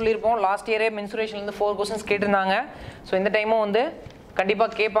கிளாஸ்லேயே சொல்லியிருப்போம், லாஸ்ட் இயரே மென்சுரேஷன்லேருந்து 4 கொஸ்டின்ஸ் கேட்டிருந்தாங்க. ஸோ இந்த டைமும் வந்து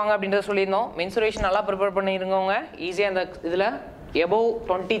கண்டிப்பாக கேட்பாங்க அப்படின்றத சொல்லியிருந்தோம். மென்சுரேஷன் நல்லா ப்ரிப்பேர் பண்ணியிருந்தவங்க ஈஸியாக அந்த இதில் எபோவ்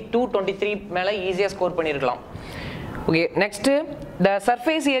 22, 23 மேலே ஈஸியாக ஸ்கோர் பண்ணியிருக்கலாம். Okay, next the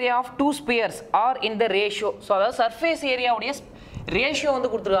surface area of 2 Spears R in the ratio. So அதாவது சர்ஃபேஸ் ஏரியாவுடைய ரேஷியோ வந்து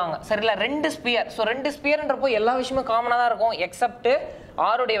கொடுத்துருக்காங்க. சரிங்களா, 2 ஸ்பியர். ஸோ 2 ஸ்பியர்ன்றப்போ எல்லா விஷயமும் காமனாக தான் இருக்கும் எக்ஸப்ட்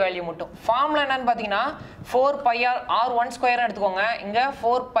ஆருடைய வேல்யூ மட்டும். ஃபார்முலா என்னன்னு பார்த்தீங்கன்னா 4πr r1 ஸ்கொயர்னு எடுத்துக்கோங்க, இங்கே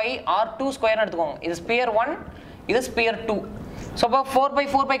 4πr2 ஸ்கொயர்னு எடுத்துக்கோங்க. இது ஸ்பியர் 1, இது ஸ்பியர் 2. ஸோ அப்போ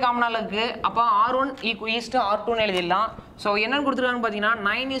 4π காமனாக இருக்குது. அப்போ r1 ஈஸ்ட் r2ன்னு எழுதிடலாம். ஸோ என்னென்னு கொடுத்துருக்காங்கன்னு பார்த்தீங்கன்னா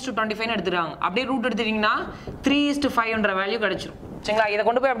 9:25 எடுத்துருக்காங்க. அப்படியே ரூட் எடுத்துட்டிங்கன்னா 3:5ன்ற வேல்யூ கிடச்சிரும். சரிங்களா, இதை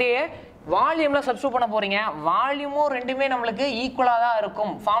கொண்டு போய் அப்படியே வால்யூமில் சப்ஸ்டியூட் பண்ண போகிறீங்க. வால்யூமும் ரெண்டுமே நம்மளுக்கு ஈக்குவலாக தான்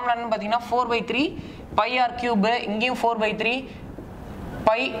இருக்கும். ஃபார்முலா என்னன்னு பார்த்தீங்கன்னா 4/3 πr3, இங்கேயும் 4/3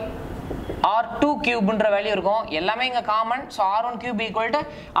 πr2 கியூப்ன்ற வேல்யூ இருக்கும். எல்லாமே இங்கே common. So r1 cube equal to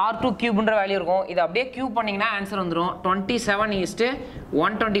r2 கியூப்ன்ற value இருக்கும். இதை அப்படியே கியூப் பண்ணிங்கன்னா ஆன்சர் வந்துடும்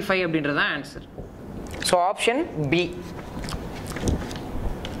 27:125 அப்படின்றது தான் answer. So option B.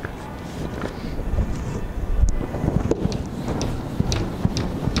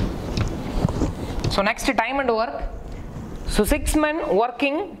 So next, time and work. So 6 men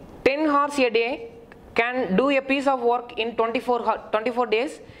working 10 hours a day can do a piece of work in 24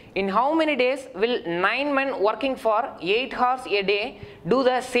 days. In how many days will 9 men working for 8 hours a day do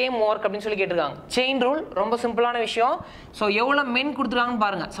the same work அப்படின்னு சொல்லி கேட்டிருக்காங்க. Chain rule ரொம்ப சிம்பிளான விஷயம். So எவ்வளோ மென் கொடுத்துருக்காங்கன்னு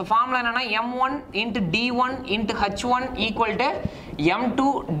பாருங்க. So formula என்னன்னா m1 × d1 × h1 equal to m2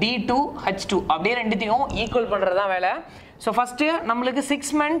 d2 h2. அப்படியே ரெண்டுத்தையும் ஈக்குவல் பண்ணுறது தான் வேலை. ஸோ ஃபஸ்ட்டு நம்மளுக்கு 6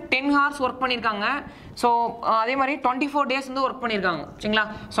 men 10 hours ஒர்க் பண்ணியிருக்காங்க. ஸோ அதே மாதிரி 24 days வந்து ஒர்க் பண்ணியிருக்காங்க. சரிங்களா,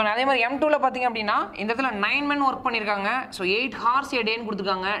 ஸோ அதே மாதிரி m2ல பார்த்தீங்க அப்படின்னா இந்த இடத்துல 9 men ஒர்க் பண்ணியிருக்காங்க. ஸோ 8 hours a dayன்னு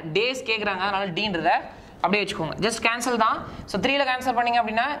கொடுத்துருக்காங்க. டேஸ் கேட்குறாங்க, அதனால டீன்றதை அப்படியே வச்சுக்கோங்க. ஜஸ்ட் கேன்சல் தான். ஸோ 3ல கேன்சல் பண்ணிங்க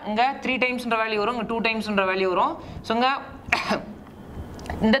அப்படின்னா இங்கே 3 டைம்ஸ்ன்ற வேல்யூ வரும், இங்கே 2 டைம்ஸ்ன்ற வேல்யூ வரும். ஸோ இங்கே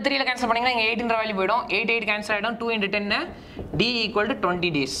இந்த 3ல கேன்சல் பண்ணிங்கன்னா இங்கே 8ன்ற வேல்யூ போயிடும். 8 கேன்சல் ஆகிடும். 2 × 10 d =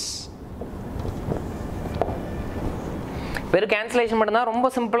 20 days. வெறும் கேன்சலேஷன் மட்டும்தான். ரொம்ப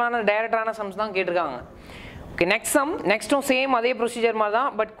சிம்பிளான டைரக்டான சம்ஸ் தான் கேட்டிருக்காங்க. Okay, next sum. நெக்ஸ்ட்டும் சேம் அதே ப்ரொசீஜர் மாதிரி தான்,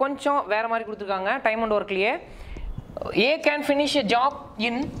 பட் கொஞ்சம் வேறு மாதிரி கொடுத்துருக்காங்க. Time and ஒர்க்லேயே A can finish a job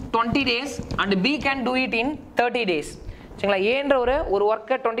in 20 days and B can do it in 30 days. சரிங்களா, ஏன்ற ஒரு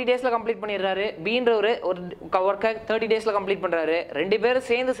ஒர்க்கை 20 டேஸில் கம்ப்ளீட் பண்ணிடுறாரு, பீன்ற ஒரு ஒர்க்கை 30 டேஸில் கம்ப்ளீட் பண்ணுறாரு. 2 பேரும்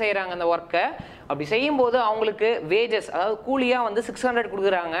சேர்ந்து செய்கிறாங்க அந்த ஒர்க்கை. அப்படி செய்யும்போது அவங்களுக்கு வேஜஸ், அதாவது கூலியாக வந்து 600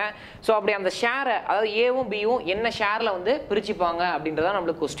 கொடுக்குறாங்க. ஸோ அப்படி அந்த ஷேரை, அதாவது ஏவும் பியும் என்ன ஷேரில் வந்து பிரிச்சுப்பாங்க அப்படின்றதான்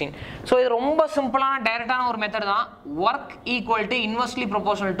நம்மளுக்கு கொஸ்டின். ஸோ இது ரொம்ப சிம்பிளான டைரக்டான ஒரு மெத்தட் தான். Work equal to inversely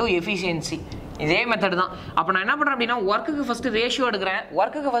proportional to efficiency. இதே மெத்தட் தான். அப்போ நான் என்ன பண்ணுறேன் அப்படின்னா ஒர்க்குக்கு ஃபஸ்ட்டு ரேஷியோ எடுக்கிறேன்.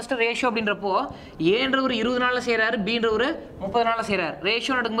 ஒர்க்குக்கு ஃபஸ்ட்டு ரேஷியோ அப்படின்றப்போ ஏன்ற ஒரு 20 நாளில் செய்கிறாரு, பீன்ற ஒரு 30 நாளில் செய்கிறார்.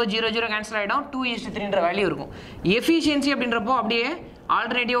 ரேஷியோ எடுக்கும்போது 0 கேன்சல் ஆகிடும். 2:3ன்ற வேல்யூ இருக்கும். எஃபிஷியன்சி அப்படின்றப்போ அப்படியே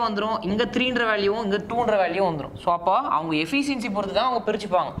ஆல்டர்னேட்டிவாக வந்துடும். இங்கே 3ன்ற வேல்யூவும் இங்கே 2ன்ற வேல்யூவும் வந்துடும். ஸோ அப்போ அவங்க எஃபிஷியன்சி பொறுத்து தான் அவங்க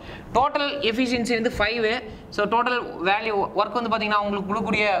பிரிச்சுப்பாங்க. டோட்டல் எஃபிஷியன்சி வந்து 5. ஸோ டோட்டல் வேல்யூ ஒர்க் வந்து பார்த்தீங்கன்னா உங்களுக்கு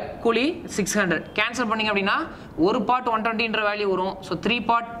கொடுக்கக்கூடிய கூலி 600. கேன்சல் பண்ணிங்க அப்படின்னா ஒரு பார்ட் 120ன்ற வேல்யூ வரும். ஸோ 3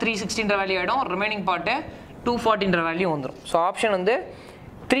 பார்ட் 360ன்ற வேல்யூ ஆகிடும். ரிமைனிங் பார்ட்டு 240ன்ற வேல்யூ வந்துடும். ஸோ ஆப்ஷன் வந்து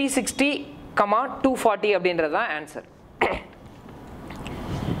 360, 240 அப்படின்றது தான் answer.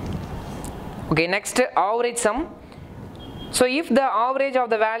 Okay, next average some. So if the average of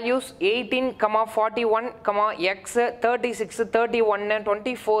the values 18, 41, x, 36, 31,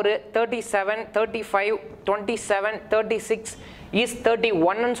 24, 37, 35, 27, 36 is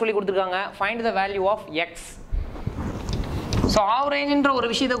 31 ன்னு சொல்லி கொடுத்துருக்காங்க. Find the value of x. So ஆவரேஜ்ன்ற ஒரு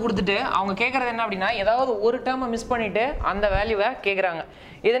விஷயத்தை கொடுத்துட்டு அவங்க கேட்குறது என்ன அப்படின்னா ஏதாவது ஒரு டேர்மை மிஸ் பண்ணிவிட்டு அந்த வேல்யூவை கேட்குறாங்க.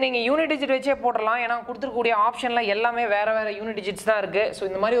 இதை நீங்கள் யூனிட் டிஜிட் வச்சே போடலாம். ஏன்னா கொடுத்துருக்கூடிய ஆப்ஷனில் எல்லாமே வேறு வேறு யூனிட் டிஜிட்ஸ் தான் இருக்குது. ஸோ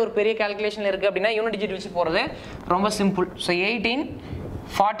இந்த மாதிரி ஒரு பெரிய கால்குலேஷன் இருக்குது அப்படின்னா யூனிட் டிஜிட் வச்சு போகிறது ரொம்ப சிம்பிள். ஸோ 18,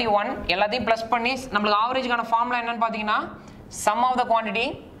 41 எல்லாத்தையும் ப்ளஸ் பண்ணி நம்மளுக்கு ஆவரேஜுக்கான ஃபார்முலா என்னன்னு பார்த்தீங்கன்னா some of the quantity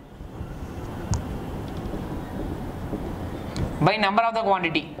by number of the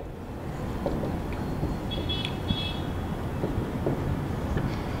quantity.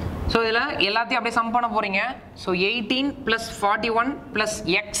 So இதில் எல்லாத்தையும் அப்படியே சம் பண்ண போகிறீங்க. So 18 + 41 +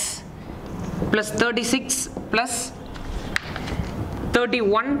 x + 36 +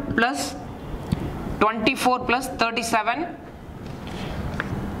 31 + 24 + 37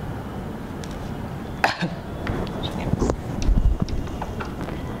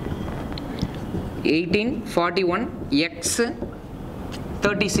 18, 41, x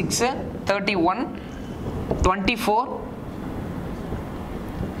 36, 31, 24,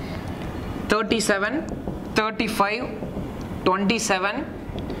 37, 35, 27,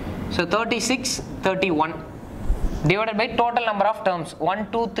 so 36, 31 divided by total number of terms 1,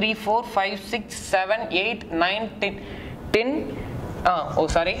 2, 3, 4, 5, 6, 7, 8, 9, 10,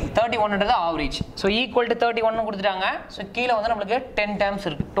 31 ன்றது ஆவரேஜ். ஸோ ஈக்குவல் டு 31 கொடுத்துட்டாங்க. ஸோ கீழே வந்து நம்மளுக்கு 10 டேர்ம்ஸ்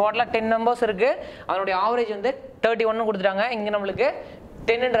இருக்குது. டோட்டலாக 10 நம்பர்ஸ் இருக்குது. அதனுடைய ஆவரேஜ் வந்து 31 கொடுத்துட்டாங்க. இங்கே நம்மளுக்கு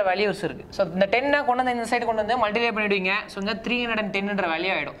 10ன்ற வேல்யூஸ் இருக்குது. ஸோ இந்த 10 கொண்டு வந்து இந்த சைடு கொண்டு வந்து மல்டிப்ளை பண்ணிவிடுவீங்க. ஸோ இங்கே 310ன்ற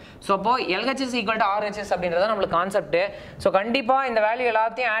வேல்யூ ஆகிடும். ஸோ அப்போ LHS = RHS அப்படின்றத நம்மளுக்கு கான்செப்ட். ஸோ கண்டிப்பாக இந்த வேல்யூ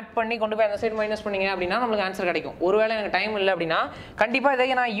எல்லாத்தையும் ஆட் பண்ணி கொண்டு போய் அந்த சைடு மைனஸ் பண்ணிங்க அப்படின்னா நம்மளுக்கு ஆன்சர் கிடைக்கும். ஒருவேளை எனக்கு டைம் இல்லை அப்படின்னா கண்டிப்பாக இதை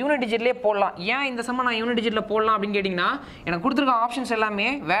நான் யூனிட் டிஜிட்லேயே போடலாம். ஏன் இந்த சம்ம நான் யூனிட் டிஜிட்டில் போடலாம் அப்படின்னு கேட்டிங்கன்னா எனக்கு கொடுத்துருக்க ஆப்ஷன்ஸ் எல்லாமே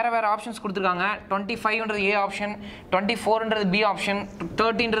வேறு வேறு ஆப்ஷன்ஸ் கொடுத்துருக்காங்க. 25ன்றது A option, 24ன்றது B option,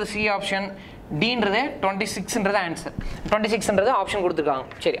 30ன்றது C option, Dன்றது 26ன்றது answer, 26ன்றது option கொடுத்துருக்காங்க.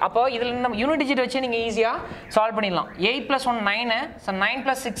 சரி, அப்போ இதில் நம்ம யூனிட் டிஜிட் வச்சு நீங்கள் ஈஸியாக சால்வ் பண்ணிடலாம். 8 + 1 9, ஸோ 9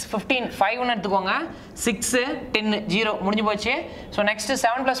 + 6 15, 5ன்னு எடுத்துக்கோங்க, 6 10 0 முடிஞ்சு போச்சு. ஸோ நெக்ஸ்ட்டு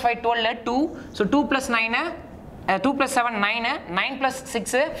 7 + 5 12, 2, ஸோ 2 + 9 2 + 7 9, 9 +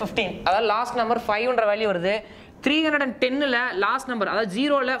 6 15, அதாவது லாஸ்ட் நம்பர் 5ன்ற வேல்யூ வருது. 310ல் லாஸ்ட் நம்பர் அதாவது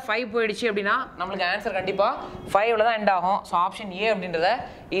 0ல் 5 போயிடுச்சு அப்படின்னா நம்மளுக்கு ஆன்சர் கண்டிப்பாக 5ல் தான் எண்ட் ஆகும். ஸோ ஆப்ஷன் ஏ அப்படின்றத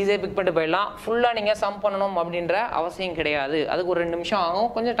ஈஸியாக பிக் பண்ணிட்டு போயிடலாம். ஃபுல்லாக நீங்கள் சம் பண்ணணும் அப்படின்ற அவசியம் கிடையாது. அதுக்கு ஒரு 2 நிமிஷம் ஆகும்,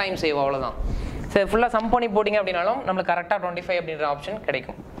 கொஞ்சம் டைம் சேவ், அவ்வளோதான். சரி, ஃபுல்லாக சம் பண்ணி போட்டிங்க அப்படின்னாலும் நம்மளுக்கு கரெக்டாக 25 அப்படின்ற ஆப்ஷன்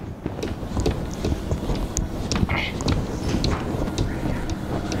கிடைக்கும்.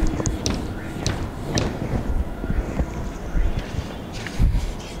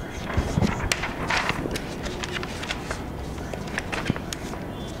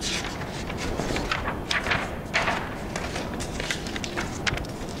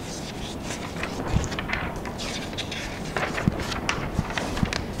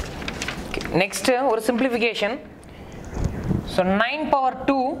 Next ஒரு simplification. So 9 power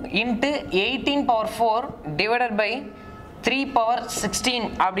 2 into 18 power 4 divided by 3 power 16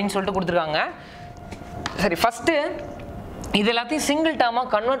 அப்படின்னு சொல்லிட்டு கொடுத்துருக்காங்க. சரி, ஃபஸ்ட்டு இது எல்லாத்தையும் சிங்கிள் டேர்மாக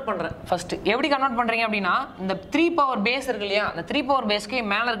கன்வெர்ட் பண்ணுறேன். ஃபஸ்ட்டு எப்படி கன்வெர்ட் பண்ணுறீங்க அப்படின்னா இந்த 3 பவர் பேஸ் இருக்கு இல்லையா, அந்த 3 பவர் பேஸ்க்கு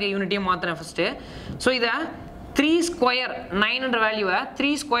மேலே இருக்க யூனிட்டையும் மாற்றுறேன் ஃபஸ்ட்டு. ஸோ இதை 3 ஸ்கொயர் 9ன்ற வேல்யூவை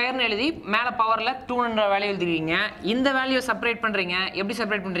 3 ஸ்கொயர்னு எழுதி மேலே பவரில் 2ன்ற வேல்யூ எழுதிருக்கீங்க. இந்த வேல்யூவை செப்பரேட் பண்ணுறீங்க. எப்படி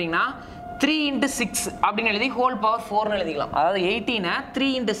செப்பரேட் பண்ணுறீங்கன்னா 3 × 6 அப்படின்னு எழுதி ஹோல் பவர் 4ன்னு எழுதிக்கலாம். அதாவது 18 3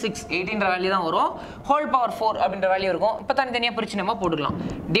 × 6 18ன்ற வேல்யூ தான் வரும், ஹோல் பவர் 4 அப்படின்ற வேல்யூ இருக்கும். இப்போ தனித்தனியாக பிரிச்சு நம்ம போட்டுக்கலாம்.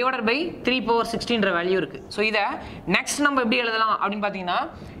 டிவைடட் பை 3 power 16ன்ற வேல்யூ இருக்குது. ஸோ இதை நெக்ஸ்ட் நம்ம எப்படி எழுதலாம் அப்படின்னு பார்த்தீங்கன்னா,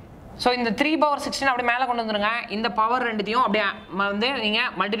 ஸோ இந்த 3 power 16 அப்படியே மேலே கொண்டு வந்துருங்க. இந்த பவர் ரெண்டுத்தையும் அப்படியே வந்து நீங்கள்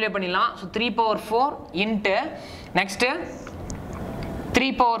மல்டிப்ளை பண்ணிடலாம். So 3 power 4 into next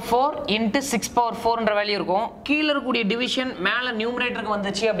 3 power 4 into 6 power 4ன்ற value இருக்கும். கீழே இருக்கக்கூடிய டிவிஷன் மேலே நியூமரேட்டருக்கு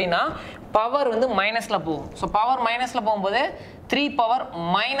வந்துச்சு அப்படின்னா பவர் வந்து மைனஸில் போகும். ஸோ பவர் மைனஸில் போகும்போது 3 power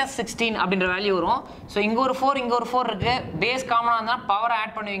 -16 அப்படின்ற வேல்யூ வரும். ஸோ இங்கே ஒரு 4 இங்கே ஒரு 4 இருக்குது. பேஸ் காமனாக இருந்தால் பவரை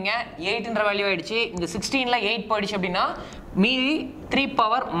ஆட் பண்ணுவீங்க. 8ன்ற வேல்யூ ஆகிடுச்சு. இங்கே 16ல் 8 போயிடுச்சு அப்படின்னா மீதி 3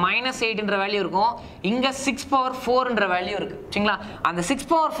 power -8ன்ற வேல்யூ இருக்கும். இங்கே 6 power 4ன்ற வேல்யூ இருக்குது. சரிங்களா? அந்த 6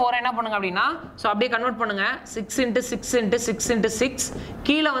 power 4 என்ன பண்ணுங்க அப்படின்னா, ஸோ அப்படியே கன்வெர்ட் பண்ணுங்க. 6 × 6 × 6 × 6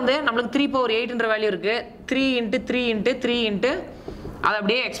 கீழே வந்து நம்மளுக்கு 3 power 8ன்ற வேல்யூ இருக்குது. 3 × 3 × 3 × அதை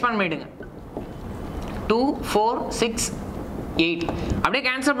அப்படியே எக்ஸ்பேண்ட் பண்ணிவிடுங்க. 2 4 6 8 அப்படியே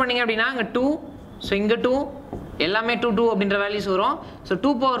கேன்சல் பண்ணிங்க அப்படின்னா இங்கே 2, ஸோ இங்கே 2 எல்லாமே 2 2 அப்படின்ற வேல்யூஸ் வரும். ஸோ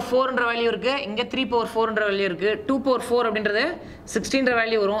 2 power 4ன்ற வேல்யூ இருக்குது. இங்கே 3 power 4ன்ற வேல்யூ இருக்குது. 2 power 4 அப்படின்றது 16ன்ற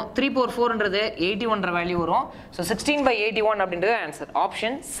வேல்யூ வரும். 3 power 4ன்றது 81ன்ற வேல்யூ வரும். ஸோ 16/81 அப்படின்றது answer,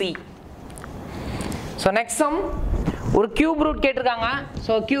 option C. So next sum ஒரு கியூப் ரூட் கேட்டிருக்காங்க.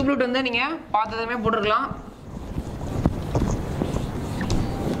 ஸோ கியூப் ரூட் வந்து நீங்கள் பார்த்ததுமே போட்டிருக்கலாம்.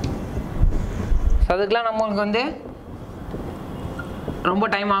 ஸோ அதுக்கெலாம் நம்மளுக்கு வந்து ரொம்ப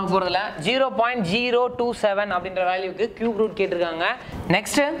டைம் ஆக போறதில்ல 0.027 அப்படின்ற வேல்யூக்கு கியூப் ரூட் கேட்டிருக்காங்க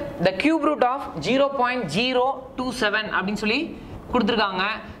next the cube root of 0.027 அப்படின்னு சொல்லி கொடுத்துருக்காங்க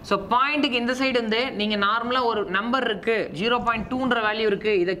ஸோ பாயிண்ட்டுக்கு இந்த சைடு வந்து நீங்கள் நார்மலாக ஒரு நம்பர் இருக்குது 0.2ன்ற வேல்யூ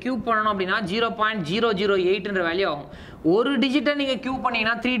இருக்குது இதை கியூப் பண்ணணும் அப்படின்னா 0.008ன்ற வேல்யூ ஆகும் ஒரு டிஜிட்டை நீங்கள் கியூப்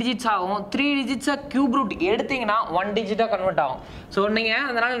பண்ணிங்கன்னா 3 டிஜிட்ஸ் ஆகும் 3 டிஜிட்ஸை கியூப் ரூட் எடுத்தீங்கன்னா 1 டிஜிட்டாக கன்வெர்ட் ஆகும் ஸோ நீங்கள்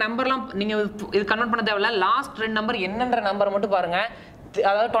அதனால் நம்பர்லாம் நீங்கள் இது கன்வெர்ட் பண்ண தேவையில்ல லாஸ்ட் 2 நம்பர் என்னன்ற நம்பரை மட்டும் பாருங்கள்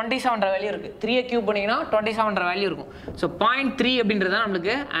அதாவது 27ன்ற வேல்யூ இருக்குது 3 கியூப் பண்ணிங்கன்னா 27ன்ற வேல்யூ இருக்கும் ஸோ 0.3 அப்படின்றது தான்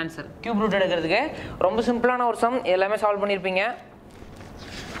நம்மளுக்கு ஆன்சர் கியூப் ரூட் எடுக்கிறதுக்கு ரொம்ப சிம்பிளான ஒரு சம் எல்லாமே சால்வ் பண்ணியிருப்பீங்க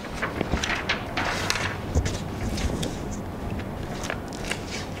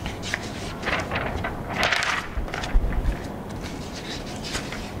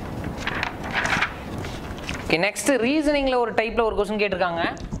நெக்ஸ்ட் ரீசனிங்ல ஒரு டைப்ல ஒரு क्वेश्चन கேட்டிருக்காங்க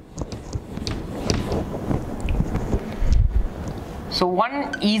so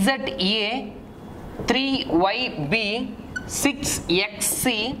 1ZA 3YB 6XC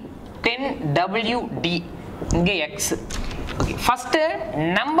 10WD இங்க x ஓகே ஃபர்ஸ்ட்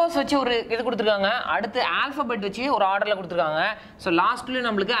நம்பர்ஸ் வச்சு ஒரு இது கொடுத்துருக்காங்க அடுத்து ஆல்பபெட் வச்சு ஒரு ஆர்டர்ல கொடுத்துருக்காங்க ஸோ லாஸ்ட்லயும்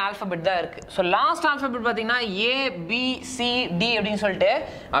நம்மளுக்கு ஆல்பபெட் தான் இருக்கு ஸோ லாஸ்ட் ஆல்பபெட் பார்த்தீங்கன்னா ABCD அப்படின்னு சொல்லிட்டு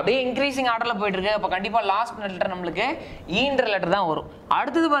அப்படியே இன்க்ரீசிங் ஆர்டர்ல போயிட்டு இருக்கு அப்போ கண்டிப்பா லாஸ்ட் லெட்டர் நம்மளுக்கு ஈன்ற லெட்டர் தான் வரும்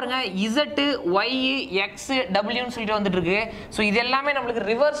அடுத்தது பாருங்க Z Y X Wன்னு சொல்லிட்டு வந்துட்டு இருக்கு ஸோ இது எல்லாமே நம்மளுக்கு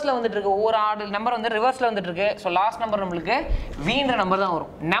ரிவர்ஸ்ல வந்துட்டு இருக்கு ஒவ்வொரு ஆர்டர் நம்பர் வந்து ரிவர்ஸ்ல வந்துட்டு இருக்கு ஸோ லாஸ்ட் நம்பர் நம்மளுக்கு Vன்ற நம்பர் தான்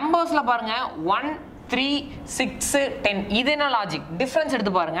வரும் நம்பர்ஸ்ல பாருங்க 1 3 6 10 இது என்ன லாஜிக் டிஃபரன்ஸ்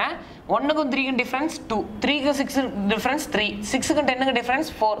எடுத்து பாருங்க 1க்கும் 3க்கும் difference 2 3க்கும் 6 difference 3 6க்கும் 10க்கும் difference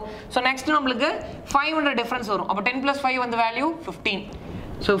 4 so next நம்மளுக்கு 500 டிஃபரன்ஸ் வரும் அப்போ 10 + 5 வந்து வேல்யூ 15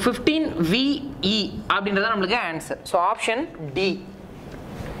 ஸோ 15 VE அப்படின்றது நம்மளுக்கு answer so option D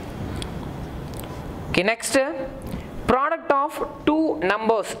okay next product of two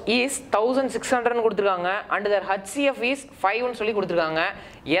numbers is 1600 னு கொடுத்திருக்காங்க and their HCF is 5 னு சொல்லி கொடுத்திருக்காங்க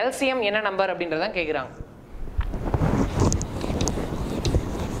LCM என்ன நம்பர் அப்படின்றத கேக்குறாங்க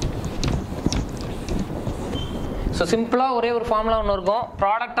சோ சிம்பிளா ஒரே ஒரு ஃபார்முலா ஒன்னு இருக்கும்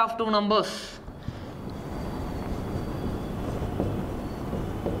product of two numbers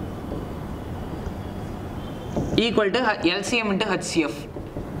equal to LCM into HCF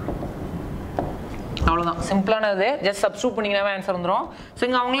அவ்வளவுதான் சிம்பிளானது ஜஸ்ட் சப்ஸ்டிட்யூட் பண்ணீங்கனாவே ஆன்சர் வந்துரும் சோ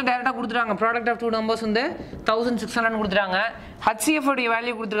இங்க அவங்களே டைரக்டா கொடுத்துறாங்க ப்ராடக்ட் ஆஃப் டூ நம்பர்ஸ் வந்து 1600 கொடுத்துறாங்க HCF உடைய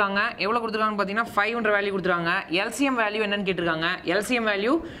வேல்யூ கொடுத்துறாங்க எவ்வளவு கொடுத்துறாங்கன்னு பாத்தீங்கன்னா 500 வேல்யூ கொடுத்துறாங்க LCM வேல்யூ என்னன்னு கேட்டிருக்காங்க LCM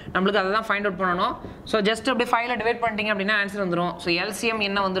வேல்யூ நம்மளுக்கு அத தான் ஃபைண்ட் அவுட் பண்ணனும் சோ ஜஸ்ட் அப்படியே 5ல டிவைட் பண்ணிட்டீங்க அப்படினா ஆன்சர் வந்துரும் சோ LCM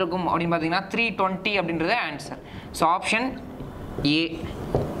என்ன வந்திருக்கும் அப்படினு பாத்தீங்கன்னா 320 அப்படின்றது answer so option A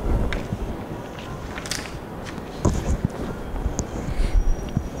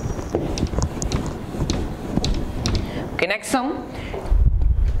Okay, next sum.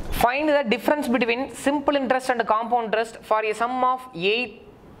 Find the difference between simple interest and compound interest for a sum of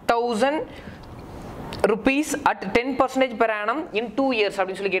 8,000 rupees at 10% per annum in 2 years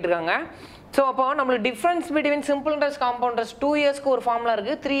அப்படினு சொல்லி கேட்டிருக்காங்க சோ அப்போ நம்மளுக்கு difference between simple interest compound interest 2 இயர்ஸ்க்கு ஒரு formula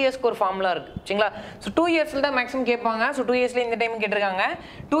இருக்கு 3 இயர்ஸ்க்கு ஒரு ஃபார்முலா இருக்கு சரிங்களா சோ 2 இயர்ஸ்ல தான் மேக்ஸிமம் கேட்பாங்க சோ 2 இயர்ஸ்ல இந்த டைம் கேட்டிருக்காங்க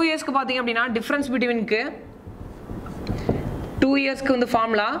 2 இயர்ஸ்க்கு பாத்தீங்க அப்படினா டிஃபரன்ஸ் பிட்வீன்க்கு 2 இயர்ஸ்க்கு வந்து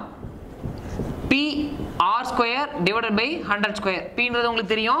formula P R square divided by 100 square Pன்றது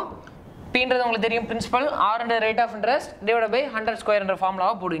உங்களுக்கு தெரியும் Pன்றது உங்களுக்கு தெரியும் பிரின்சிபல் R என்ற rate of interest divided by 100 square என்ற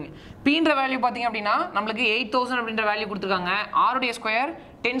ஃபார்முலாவை போடுவீங்க Pன்ற வேல்யூ பாத்தீங்க அப்படினா நமக்கு 8000 அப்படின்ற வேல்யூ கொடுத்திருக்காங்க R உடைய ஸ்கொயர்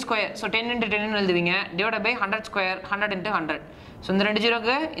 10 ஸ்கொயர் சோ 10 * 10 ன்னு எழுதுவீங்க டிவைடட் பை 100 ஸ்கொயர் 100 * 100 சோ இந்த ரெண்டு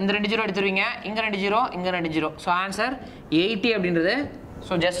ஜீரோக்கு இந்த ரெண்டு ஜீரோ எடுத்துருவீங்க இங்க ரெண்டு ஜீரோ இங்க ரெண்டு ஜீரோ சோ ஆன்சர் 80 அப்படின்றது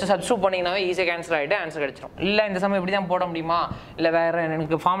சோ ஜஸ்ட் சப்ஸ்டிட்யூட் பண்ணீங்கனாவே ஈஸியா கேன்சல் ஆயிட்டு ஆன்சர் கிடைச்சிரும் இல்ல இந்த சமயம் இப்படி தான் போட முடியுமா இல்ல வேற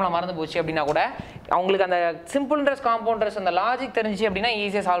எனக்கு ஃபார்முலா மறந்து போச்சு அப்படினா கூட உங்களுக்கு அந்த சிம்பிள் இன்ட்ரஸ்ட் காம்பவுண்ட் இன்ட்ரஸ்ட் அந்த லாஜிக் தெரிஞ்சு அப்படினா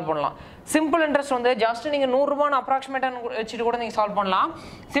ஈஸியா சால்வ் பண்ணலாம் சிம்பிள் இன்ட்ரஸ்ட் வந்து ஜஸ்ட் நீங்க 100 ரூபாய் அப்ராக்ஸிமேட்டா வெச்சிட்டு கூட நீங்க சால்வ் பண்ணலாம்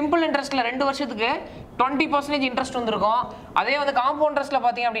சிம்பிள் இன்ட்ரஸ்ட்ல 2 வருஷத்துக்கு 20% இன்ட்ரஸ்ட் வந்திருக்கும் அதே வந்து காம்பவுண்ட் இன்ட்ரஸ்ட்ல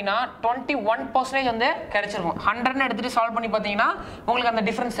பாத்தீங்க அப்படினா 21% வந்து கிடைச்சிருக்கும் 100 ன்னு எடுத்துட்டு சால்வ் பண்ணி பாத்தீங்கன்னா உங்களுக்கு அந்த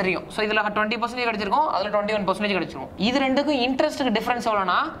டிஃபரன்ஸ் தெரியும் சோ இதுல 20% கிடைச்சிருக்கும் அதுல 21% கிடைச்சிரும் இது ரெண்டுக்கும் இன்ட்ரஸ்ட்க்கு டிஃபரன்ஸ்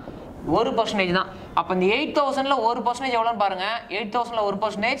எவ்வளவுனா 1% தான் அப்ப இந்த 8000ல 1% எவ்வளவுன்னு பாருங்க 8000ல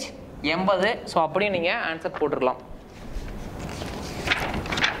 1% 80 சோ அப்படியே நீங்க answer போட்டுறலாம்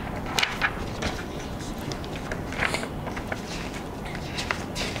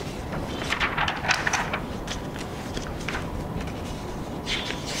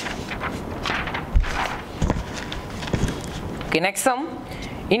Okay, next sum.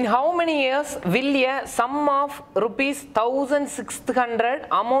 In how many years will a sum of rupees 1600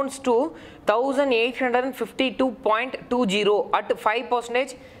 amounts to 1852.20 at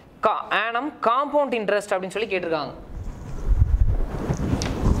 5% annum compound interest அப்படினு சொல்லி கேட்டிருக்காங்க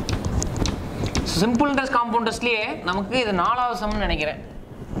சிம்பிள் இன்ட்ரெஸ்ட் காம்பவுண்ட் இன்ட்ரெஸ்ட்லயே நமக்கு இது 4வது சம்னு நினைக்கிறேன்.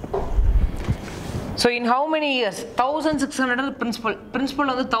 So in how many years 1600 principal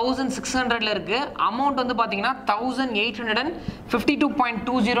வந்து 1600ல இருக்கு, அமௌண்ட் வந்து பாத்தீங்கன்னா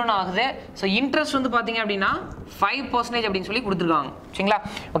 1852.20 ஆகுது. ஸோ இன்ட்ரெஸ்ட் வந்து பாத்தீங்க அப்படின்னா 5% அப்படின்னு சொல்லி கொடுத்துருக்காங்க. சரிங்களா?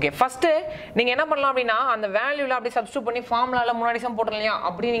 ஓகே, ஃபர்ஸ்ட் நீங்க என்ன பண்ணலாம் அப்படின்னா அந்த வேல்யூல அப்படியே சப்ஸ்டிட்யூட் பண்ணி ஃபார்முலால முன்னாடி சம் போட்டுறலையா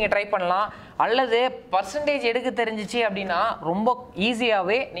அப்படி நீங்க ட்ரை பண்ணலாம். அல்லது பர்சன்டேஜ் எடுக்க தெரிஞ்சிச்சு அப்படின்னா ரொம்ப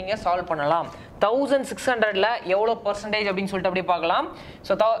ஈஸியாவே நீங்க சால்வ் பண்ணலாம். 1600ல எவ்வளோ பர்சன்டேஜ் அப்படின்னு சொல்லிட்டு அப்படியே பார்க்கலாம்.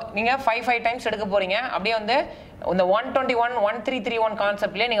 ஸோ நீங்கள் 5 டைம்ஸ் எடுக்க போறீங்க. அப்படியே வந்து இந்த 121 1331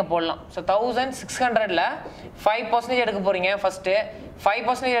 கான்செப்ட்லேயே நீங்கள் போடலாம். ஸோ 1600ல 5% எடுக்க போறீங்க. ஃபர்ஸ்ட்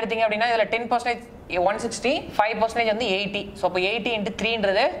 5% எடுத்தீங்க அப்படின்னா இதில் 10% 160, 5% வந்து 80. ஸோ அப்போ 80 ×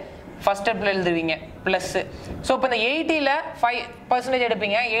 3ன்றது ஃபர்ஸ்ட் ஸ்டெப்ல எழுதுவீங்க ப்ளஸ். ஸோ இப்போ இந்த 80ல 5%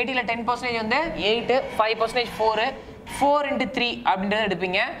 எடுப்பீங்க. 80ல 10% வந்து 8, 5% 4, 4 × 3 அப்படின்றத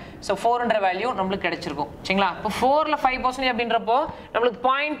எடுப்பீங்க. ஸோ 4ன்ற வேல்யூ நம்மளுக்கு கிடைச்சிருக்கும். சரிங்களா? இப்போ 4ல 5% அப்படின்றப்போ நம்மளுக்கு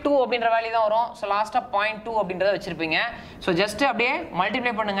 0.2 அப்படின்ற வேல்யூ தான் வரும். ஸோ லாஸ்ட்டாக 0.2 அப்படின்றத வச்சிருப்பீங்க. ஸோ ஜஸ்ட் அப்படியே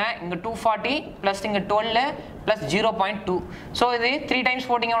மல்டிப்ளை பண்ணுங்க. இங்கே 240 ப்ளஸ் இங்கே 12 ப்ளஸ் 0.2. ஸோ இது 3 டைம்ஸ்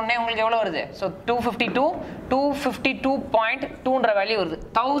போட்டிங்க உடனே உங்களுக்கு எவ்வளோ வருது? ஸோ 252.2ன்ற வேல்யூ வருது.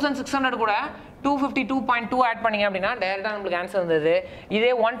 1600 கூட 252.2 ஆட் பண்ணீங்க அப்படின்னா டைரெக்டாக நம்மளுக்கு ஆன்சர் வந்தது.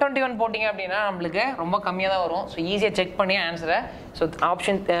 இதே 121 போட்டிங்க அப்படின்னா நம்மளுக்கு ரொம்ப கம்மியாக தான் வரும். ஸோ ஈஸியாக செக் பண்ணி ஆன்சரை ஸோ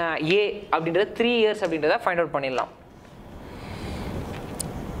ஆப்ஷன் ஏ அப்படின்றது 3 இயர்ஸ் அப்படின்றத ஃபைண்ட் அவுட் பண்ணிடலாம்.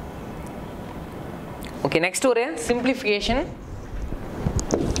 ஓகே, நெக்ஸ்ட் ஒரு சிம்பிளிஃபிகேஷன்.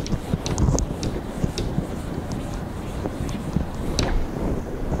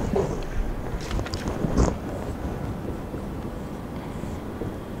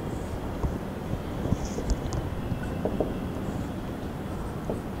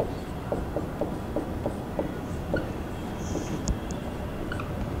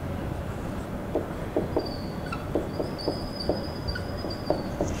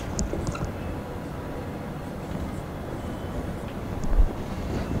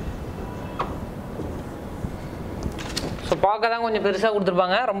 பார்க்க தான் கொஞ்சம் பெருசாக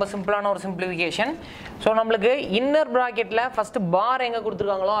கொடுத்துருப்பாங்க. ரொம்ப சிம்பிளான ஒரு சிம்பிளிஃபிகேஷன். ஸோ நம்மளுக்கு இன்னர் ப்ராக்கெட்டில் ஃபஸ்ட்டு பார் எங்கே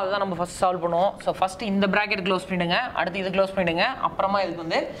கொடுத்துருக்காங்களோ அதுதான் நம்ம ஃபஸ்ட் சால்வ் பண்ணுவோம். ஸோ ஃபஸ்ட்டு இந்த ப்ராக்கெட் க்ளோஸ் பண்ணிவிடுங்க, அடுத்து இது க்ளோஸ் பண்ணிவிடுங்க, அப்புறமா இதுக்கு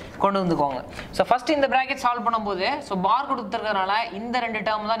வந்து கொண்டு வந்துக்கோங்க. ஸோ ஃபஸ்ட்டு இந்த ப்ராக்கெட் சால்வ் பண்ணும்போது ஸோ பார் கொடுத்துருக்கறனால இந்த 2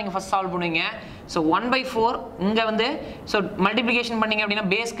 டேர்ம் தான் நீங்கள் ஃபஸ்ட் சால்வ் பண்ணுவீங்க. ஸோ 1/4 இங்கே வந்து ஸோ மல்டிப்ளிகேஷன் பண்ணிங்க அப்படின்னா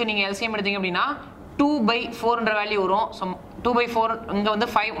பேஸ்க்கு நீங்கள் எல்சிஎம் எடுத்தீங்க அப்படின்னா 2/4ன்ற வேல்யூ வரும். ஸோ 2/4 இங்கே வந்து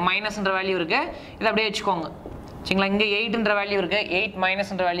 5 மைனஸ்ன்ற வேல்யூ இருக்குது. இதை அப்படியே வச்சுக்கோங்க. சரிங்களா? இங்கே 8ன்ற வேல்யூ இருக்குது, 8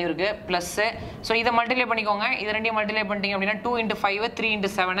 மைனஸ்ன்ற வேல்யூ இருக்குது, ப்ளஸ்ஸு. ஸோ இதை மல்டிப்ளை பண்ணிக்கோங்க. இது ரெண்டையும் மல்டிப்ளை பண்ணிட்டீங்க அப்படின்னா 2 × 5 3 ×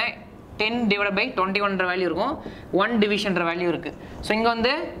 7 10/21ன்ற வேல்யூ இருக்கும். 1 டிவிஷன்ற வேல்யூ இருக்குது. ஸோ இங்கே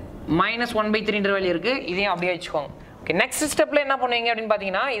வந்து -1/3ன்ற வேல்யூ இருக்குது. இதையும் அப்படியே வச்சுக்கோங்க. ஓகே, நெக்ஸ்ட் ஸ்டெப்பில் என்ன பண்ணுவீங்க அப்படின்னு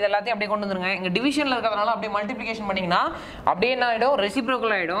பார்த்தீங்கன்னா இது எல்லாத்தையும் அப்படியே கொண்டு வந்துருங்க. இங்கே டிவிஷனில் இருக்கிறதுனால அப்படியே மல்டிப்ளிகேஷன் பண்ணிங்கன்னா அப்படியே என்ன ஆகிடும்?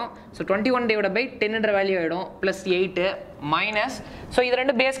 ரெசிப்ரோக்கல் ஆகிடும். ஸோ 21/10ன்ற வேல்யூ ஆகிடும். Plus 8 minus. ஸோ இது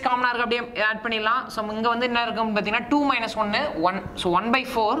ரெண்டு பேஸ் காமனாக இருக்குது, அப்படியே ஆட் பண்ணிடலாம். ஸோ இங்கே வந்து என்ன இருக்குன்னு பார்த்தீங்கன்னா 2 - 1 1. ஸோ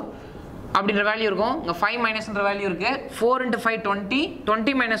 1/4 அப்படின்ற வேல்யூ இருக்கும். இங்கே 5 மைனஸ்ன்ற வேல்யூ இருக்குது. 4 × 5 20,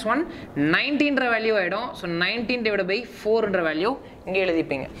 20 - 1 19ன்ற வேல்யூ ஆகிடும். ஸோ 19/4ன்ற வேல்யூ இங்கே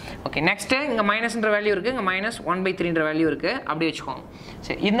எழுதிப்பீங்க. ஓகே, நெக்ஸ்ட்டு இங்கே மைனஸ்ன்ற வேல்யூ இருக்குது, இங்கே -1/3ன்ற வேல்யூ இருக்குது. அப்படி வச்சுக்கோங்க.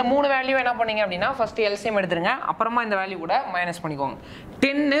 சரி, இந்த 3 வேல்யூ என்ன பண்ணீங்க அப்படின்னா ஃபஸ்ட்டு எல்சிஎம் எடுத்துருங்க, அப்புறமா இந்த வேல்யூ கூட மைனஸ் பண்ணிக்கோங்க.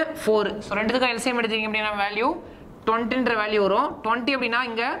 10 4. ஸோ ரெண்டுத்துக்கும் எல்சிஎம் எடுத்தீங்க அப்படின்னா வேல்யூ 20ன்ற வேல்யூ வரும். 20 அப்படின்னா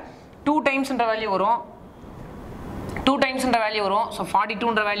இங்கே 2 டைம்ஸ்ன்ற வேல்யூ வரும். 2 டைம்ஸ்ன்ற வேல்யூ வரும். ஸோ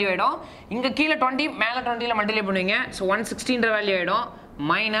 42ன்ற வேல்யூ ஆகிடும். இங்கே கீழே 20 மேலே 20ல் மல்டிப்ளை பண்ணுவீங்க. ஸோ 160ன்ற வேல்யூ ஆகிடும்.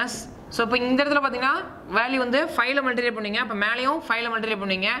 மைனஸ். ஸோ இப்போ இந்த இடத்துல பார்த்தீங்கன்னா வேல்யூ வந்து 5ல் மல்டிப்ளை பண்ணுவீங்க. இப்போ மேலேயும் 5ல் மல்டிப்ளை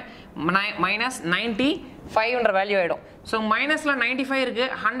பண்ணுவீங்க. -95ன்ற வேல்யூ ஆகிடும். ஸோ மைனஸில் 95 இருக்குது.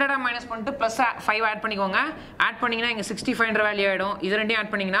 100 மைனஸ் பண்ணிட்டு ப்ளஸ் 5 ஆட் பண்ணிக்கோங்க. ஆட் பண்ணிங்கன்னா இங்கே 65ன்ற வேல்யூ ஆகிடும். இது ரெண்டையும்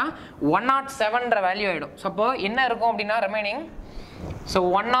ஆட் பண்ணிங்கன்னா 107ன்ற வேல்யூ ஆகிடும். ஸோ அப்போ என்ன இருக்கும் அப்படின்னா ரிமைனிங் ஸோ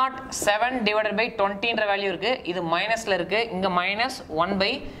 107/20ன்ற வேல்யூ இருக்குது. இது மைனஸில் இருக்குது. இங்கே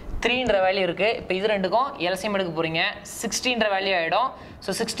 -1/3ன்ற வேல்யூ இருக்குது. இப்போ இது ரெண்டுக்கும் எல்சிஎம் எடுக்க போகிறீங்க. 60ன்ற வேல்யூ ஆகிடும். ஸோ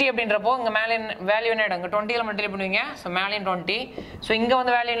 60 அப்படின்றப்போ இங்கே மேலே வேல்யூ என்ன ஆகிடும்? இங்கே 20ல் மல்டிப்ளை பண்ணுவீங்க. ஸோ மேலேயும் 20. ஸோ இங்கே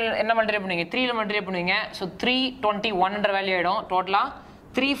வந்து வேல்யூ என்ன மல்டிப்ளை பண்ணுவீங்க? 3ல் மல்டிப்ளை பண்ணுவீங்க. ஸோ 321ன்ற வேல்யூ ஆகிடும். டோட்டலாக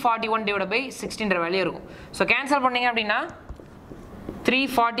 341/16ன்ற வேல்யூ இருக்கும். ஸோ கேன்சல் பண்ணீங்க அப்படின்னா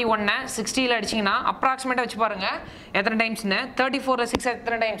 341 60ல் அடிச்சிங்கன்னா அப்ராக்சிமேட்டாக வச்சு பாருங்கள் எத்தனை டைம்ஸ்னு. 34 6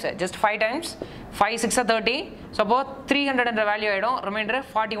 எத்தனை டைம்ஸ்? Just 5 times. 5 6 30. ஸோ அப்போ 300ன்ற வேல்யூ ஆகிடும். ரிமைண்டர்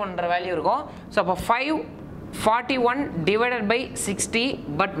 41ன்ற வேல்யூ இருக்கும். ஸோ அப்போ 5 41 divided by 60,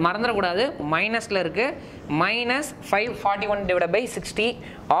 பட் மறந்துடக்கூடாது மைனஸில் இருக்குது, -5 41 divided by 60,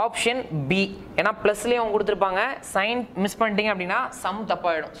 ஆப்ஷன் பி. ஏன்னா ப்ளஸ்லேயே அவங்க கொடுத்துருப்பாங்க, சைன் மிஸ் பண்ணிட்டீங்க அப்படின்னா சம்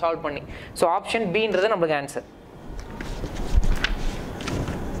தப்பாயிடும் சால்வ் பண்ணி. ஸோ ஆப்ஷன் பின்றது நம்மளுக்கு ஆன்சர்.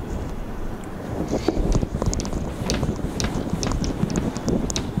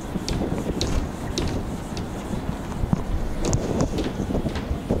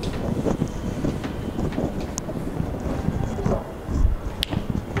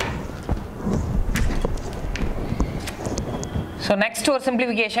 So next ஒரு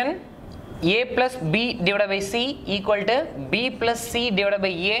simplification, a plus b divided by c equal to b plus c divided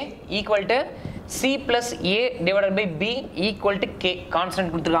by a equal to c plus a divided by b equal to k.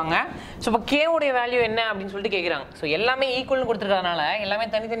 Constant கொடுத்துருக்காங்க. So இப்போ k உடைய value என்ன அப்படின்னு சொல்லிட்டு கேட்குறாங்க. So எல்லாமே ஈக்குவல்னு கொடுத்துருக்கறதுனால எல்லாமே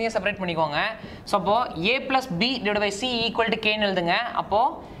தனித்தனியாக செப்பரேட் பண்ணிக்கோங்க. ஸோ அப்போது a plus b divided by c equal to k ன்னு எழுதுங்க.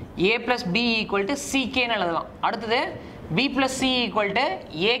 அப்போது a plus b equal to ck ன்னு எழுதலாம். அடுத்தது b plus c equal to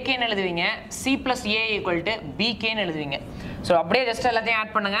ak ன்னு எழுதுவீங்க, c plus a equal to bk ன்னு எழுதுவீங்க. ஸோ அப்படியே ஜஸ்ட் எல்லாத்தையும்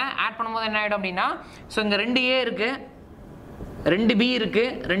ஆட் பண்ணுங்கள். ஆட் பண்ணும்போது என்ன ஆகிடும் அப்படின்னா, ஸோ இங்கே 2a இருக்குது, 2b இருக்குது,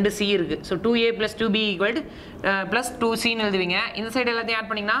 2c இருக்குது. So 2a plus 2b equal to plus 2cன்னு எழுதுவீங்க. இந்த சைடு எல்லாத்தையும் ஆட்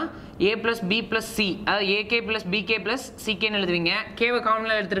பண்ணிங்கன்னா a plus b plus c, அதாவது ak plus bk plus ckன்னு எழுதுவீங்க. கேவை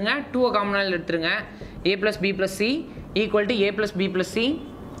காமனால் எடுத்துருங்க, 2 காமனால் எடுத்துருங்க. a plus b plus c equal to a plus b plus c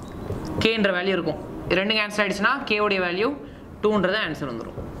kன்ற value இருக்கும். ரெண்டு கேன்சல் ஆகிடுச்சுன்னா k உடைய வேல்யூ 2ன்றது ஆன்சர்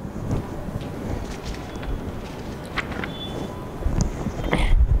வந்துடும்.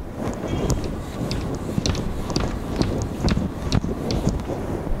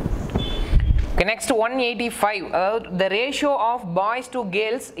 Next 185, the ratio of boys to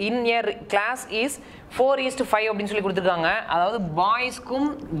girls in a class is 4:5 அப்படின்னு சொல்லி கொடுத்துருக்காங்க. அதாவது பாய்ஸ்க்கும்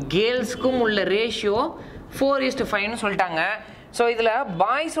கேர்ள்ஸ்க்கும் உள்ள ரேஷியோ 4:5ன்னு சொல்லிட்டாங்க. ஸோ இதில்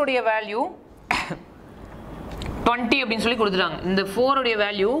பாய்ஸோடைய வேல்யூ 20 அப்படின்னு சொல்லி கொடுத்துட்டாங்க. இந்த 4 உடைய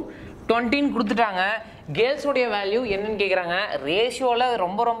வேல்யூ 20ன்னு கொடுத்துட்டாங்க. கேர்ள்ஸோடைய வேல்யூ என்னன்னு கேட்குறாங்க. ரேஷியோவில்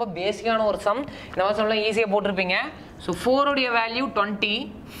ரொம்ப ரொம்ப பேசிக்கான ஒரு சம், இந்த மாதிரி சம்லாம் ஈஸியாக போட்டிருப்பீங்க. ஸோ 4 உடைய வேல்யூ 20,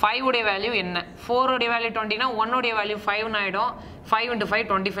 5 உடைய வேல்யூ என்ன? 4 உடைய வேல்யூ 20னா 1 உடைய வேல்யூ 5ன்னு ஆகிடும். 5 × 5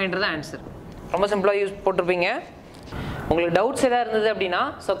 25ன்றது ஆன்சர். ரொம்ப சிம்பிளாக யூஸ் போட்டிருப்பீங்க. உங்களுக்கு டவுட்ஸ் எதாவது இருந்தது அப்படின்னா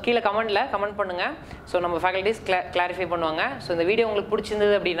ஸோ கீழே கமெண்ட் பண்ணுங்கள். ஸோ நம்ம ஃபேக்கல்ட்டிஸ் கிளாரிஃபை பண்ணுவாங்க. ஸோ இந்த வீடியோ உங்களுக்கு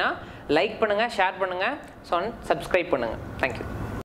பிடிச்சிருந்தது அப்படின்னா லைக் பண்ணுங்கள், ஷேர் பண்ணுங்கள், ஸோ சப்ஸ்கிரைப் பண்ணுங்கள். தேங்க்யூ.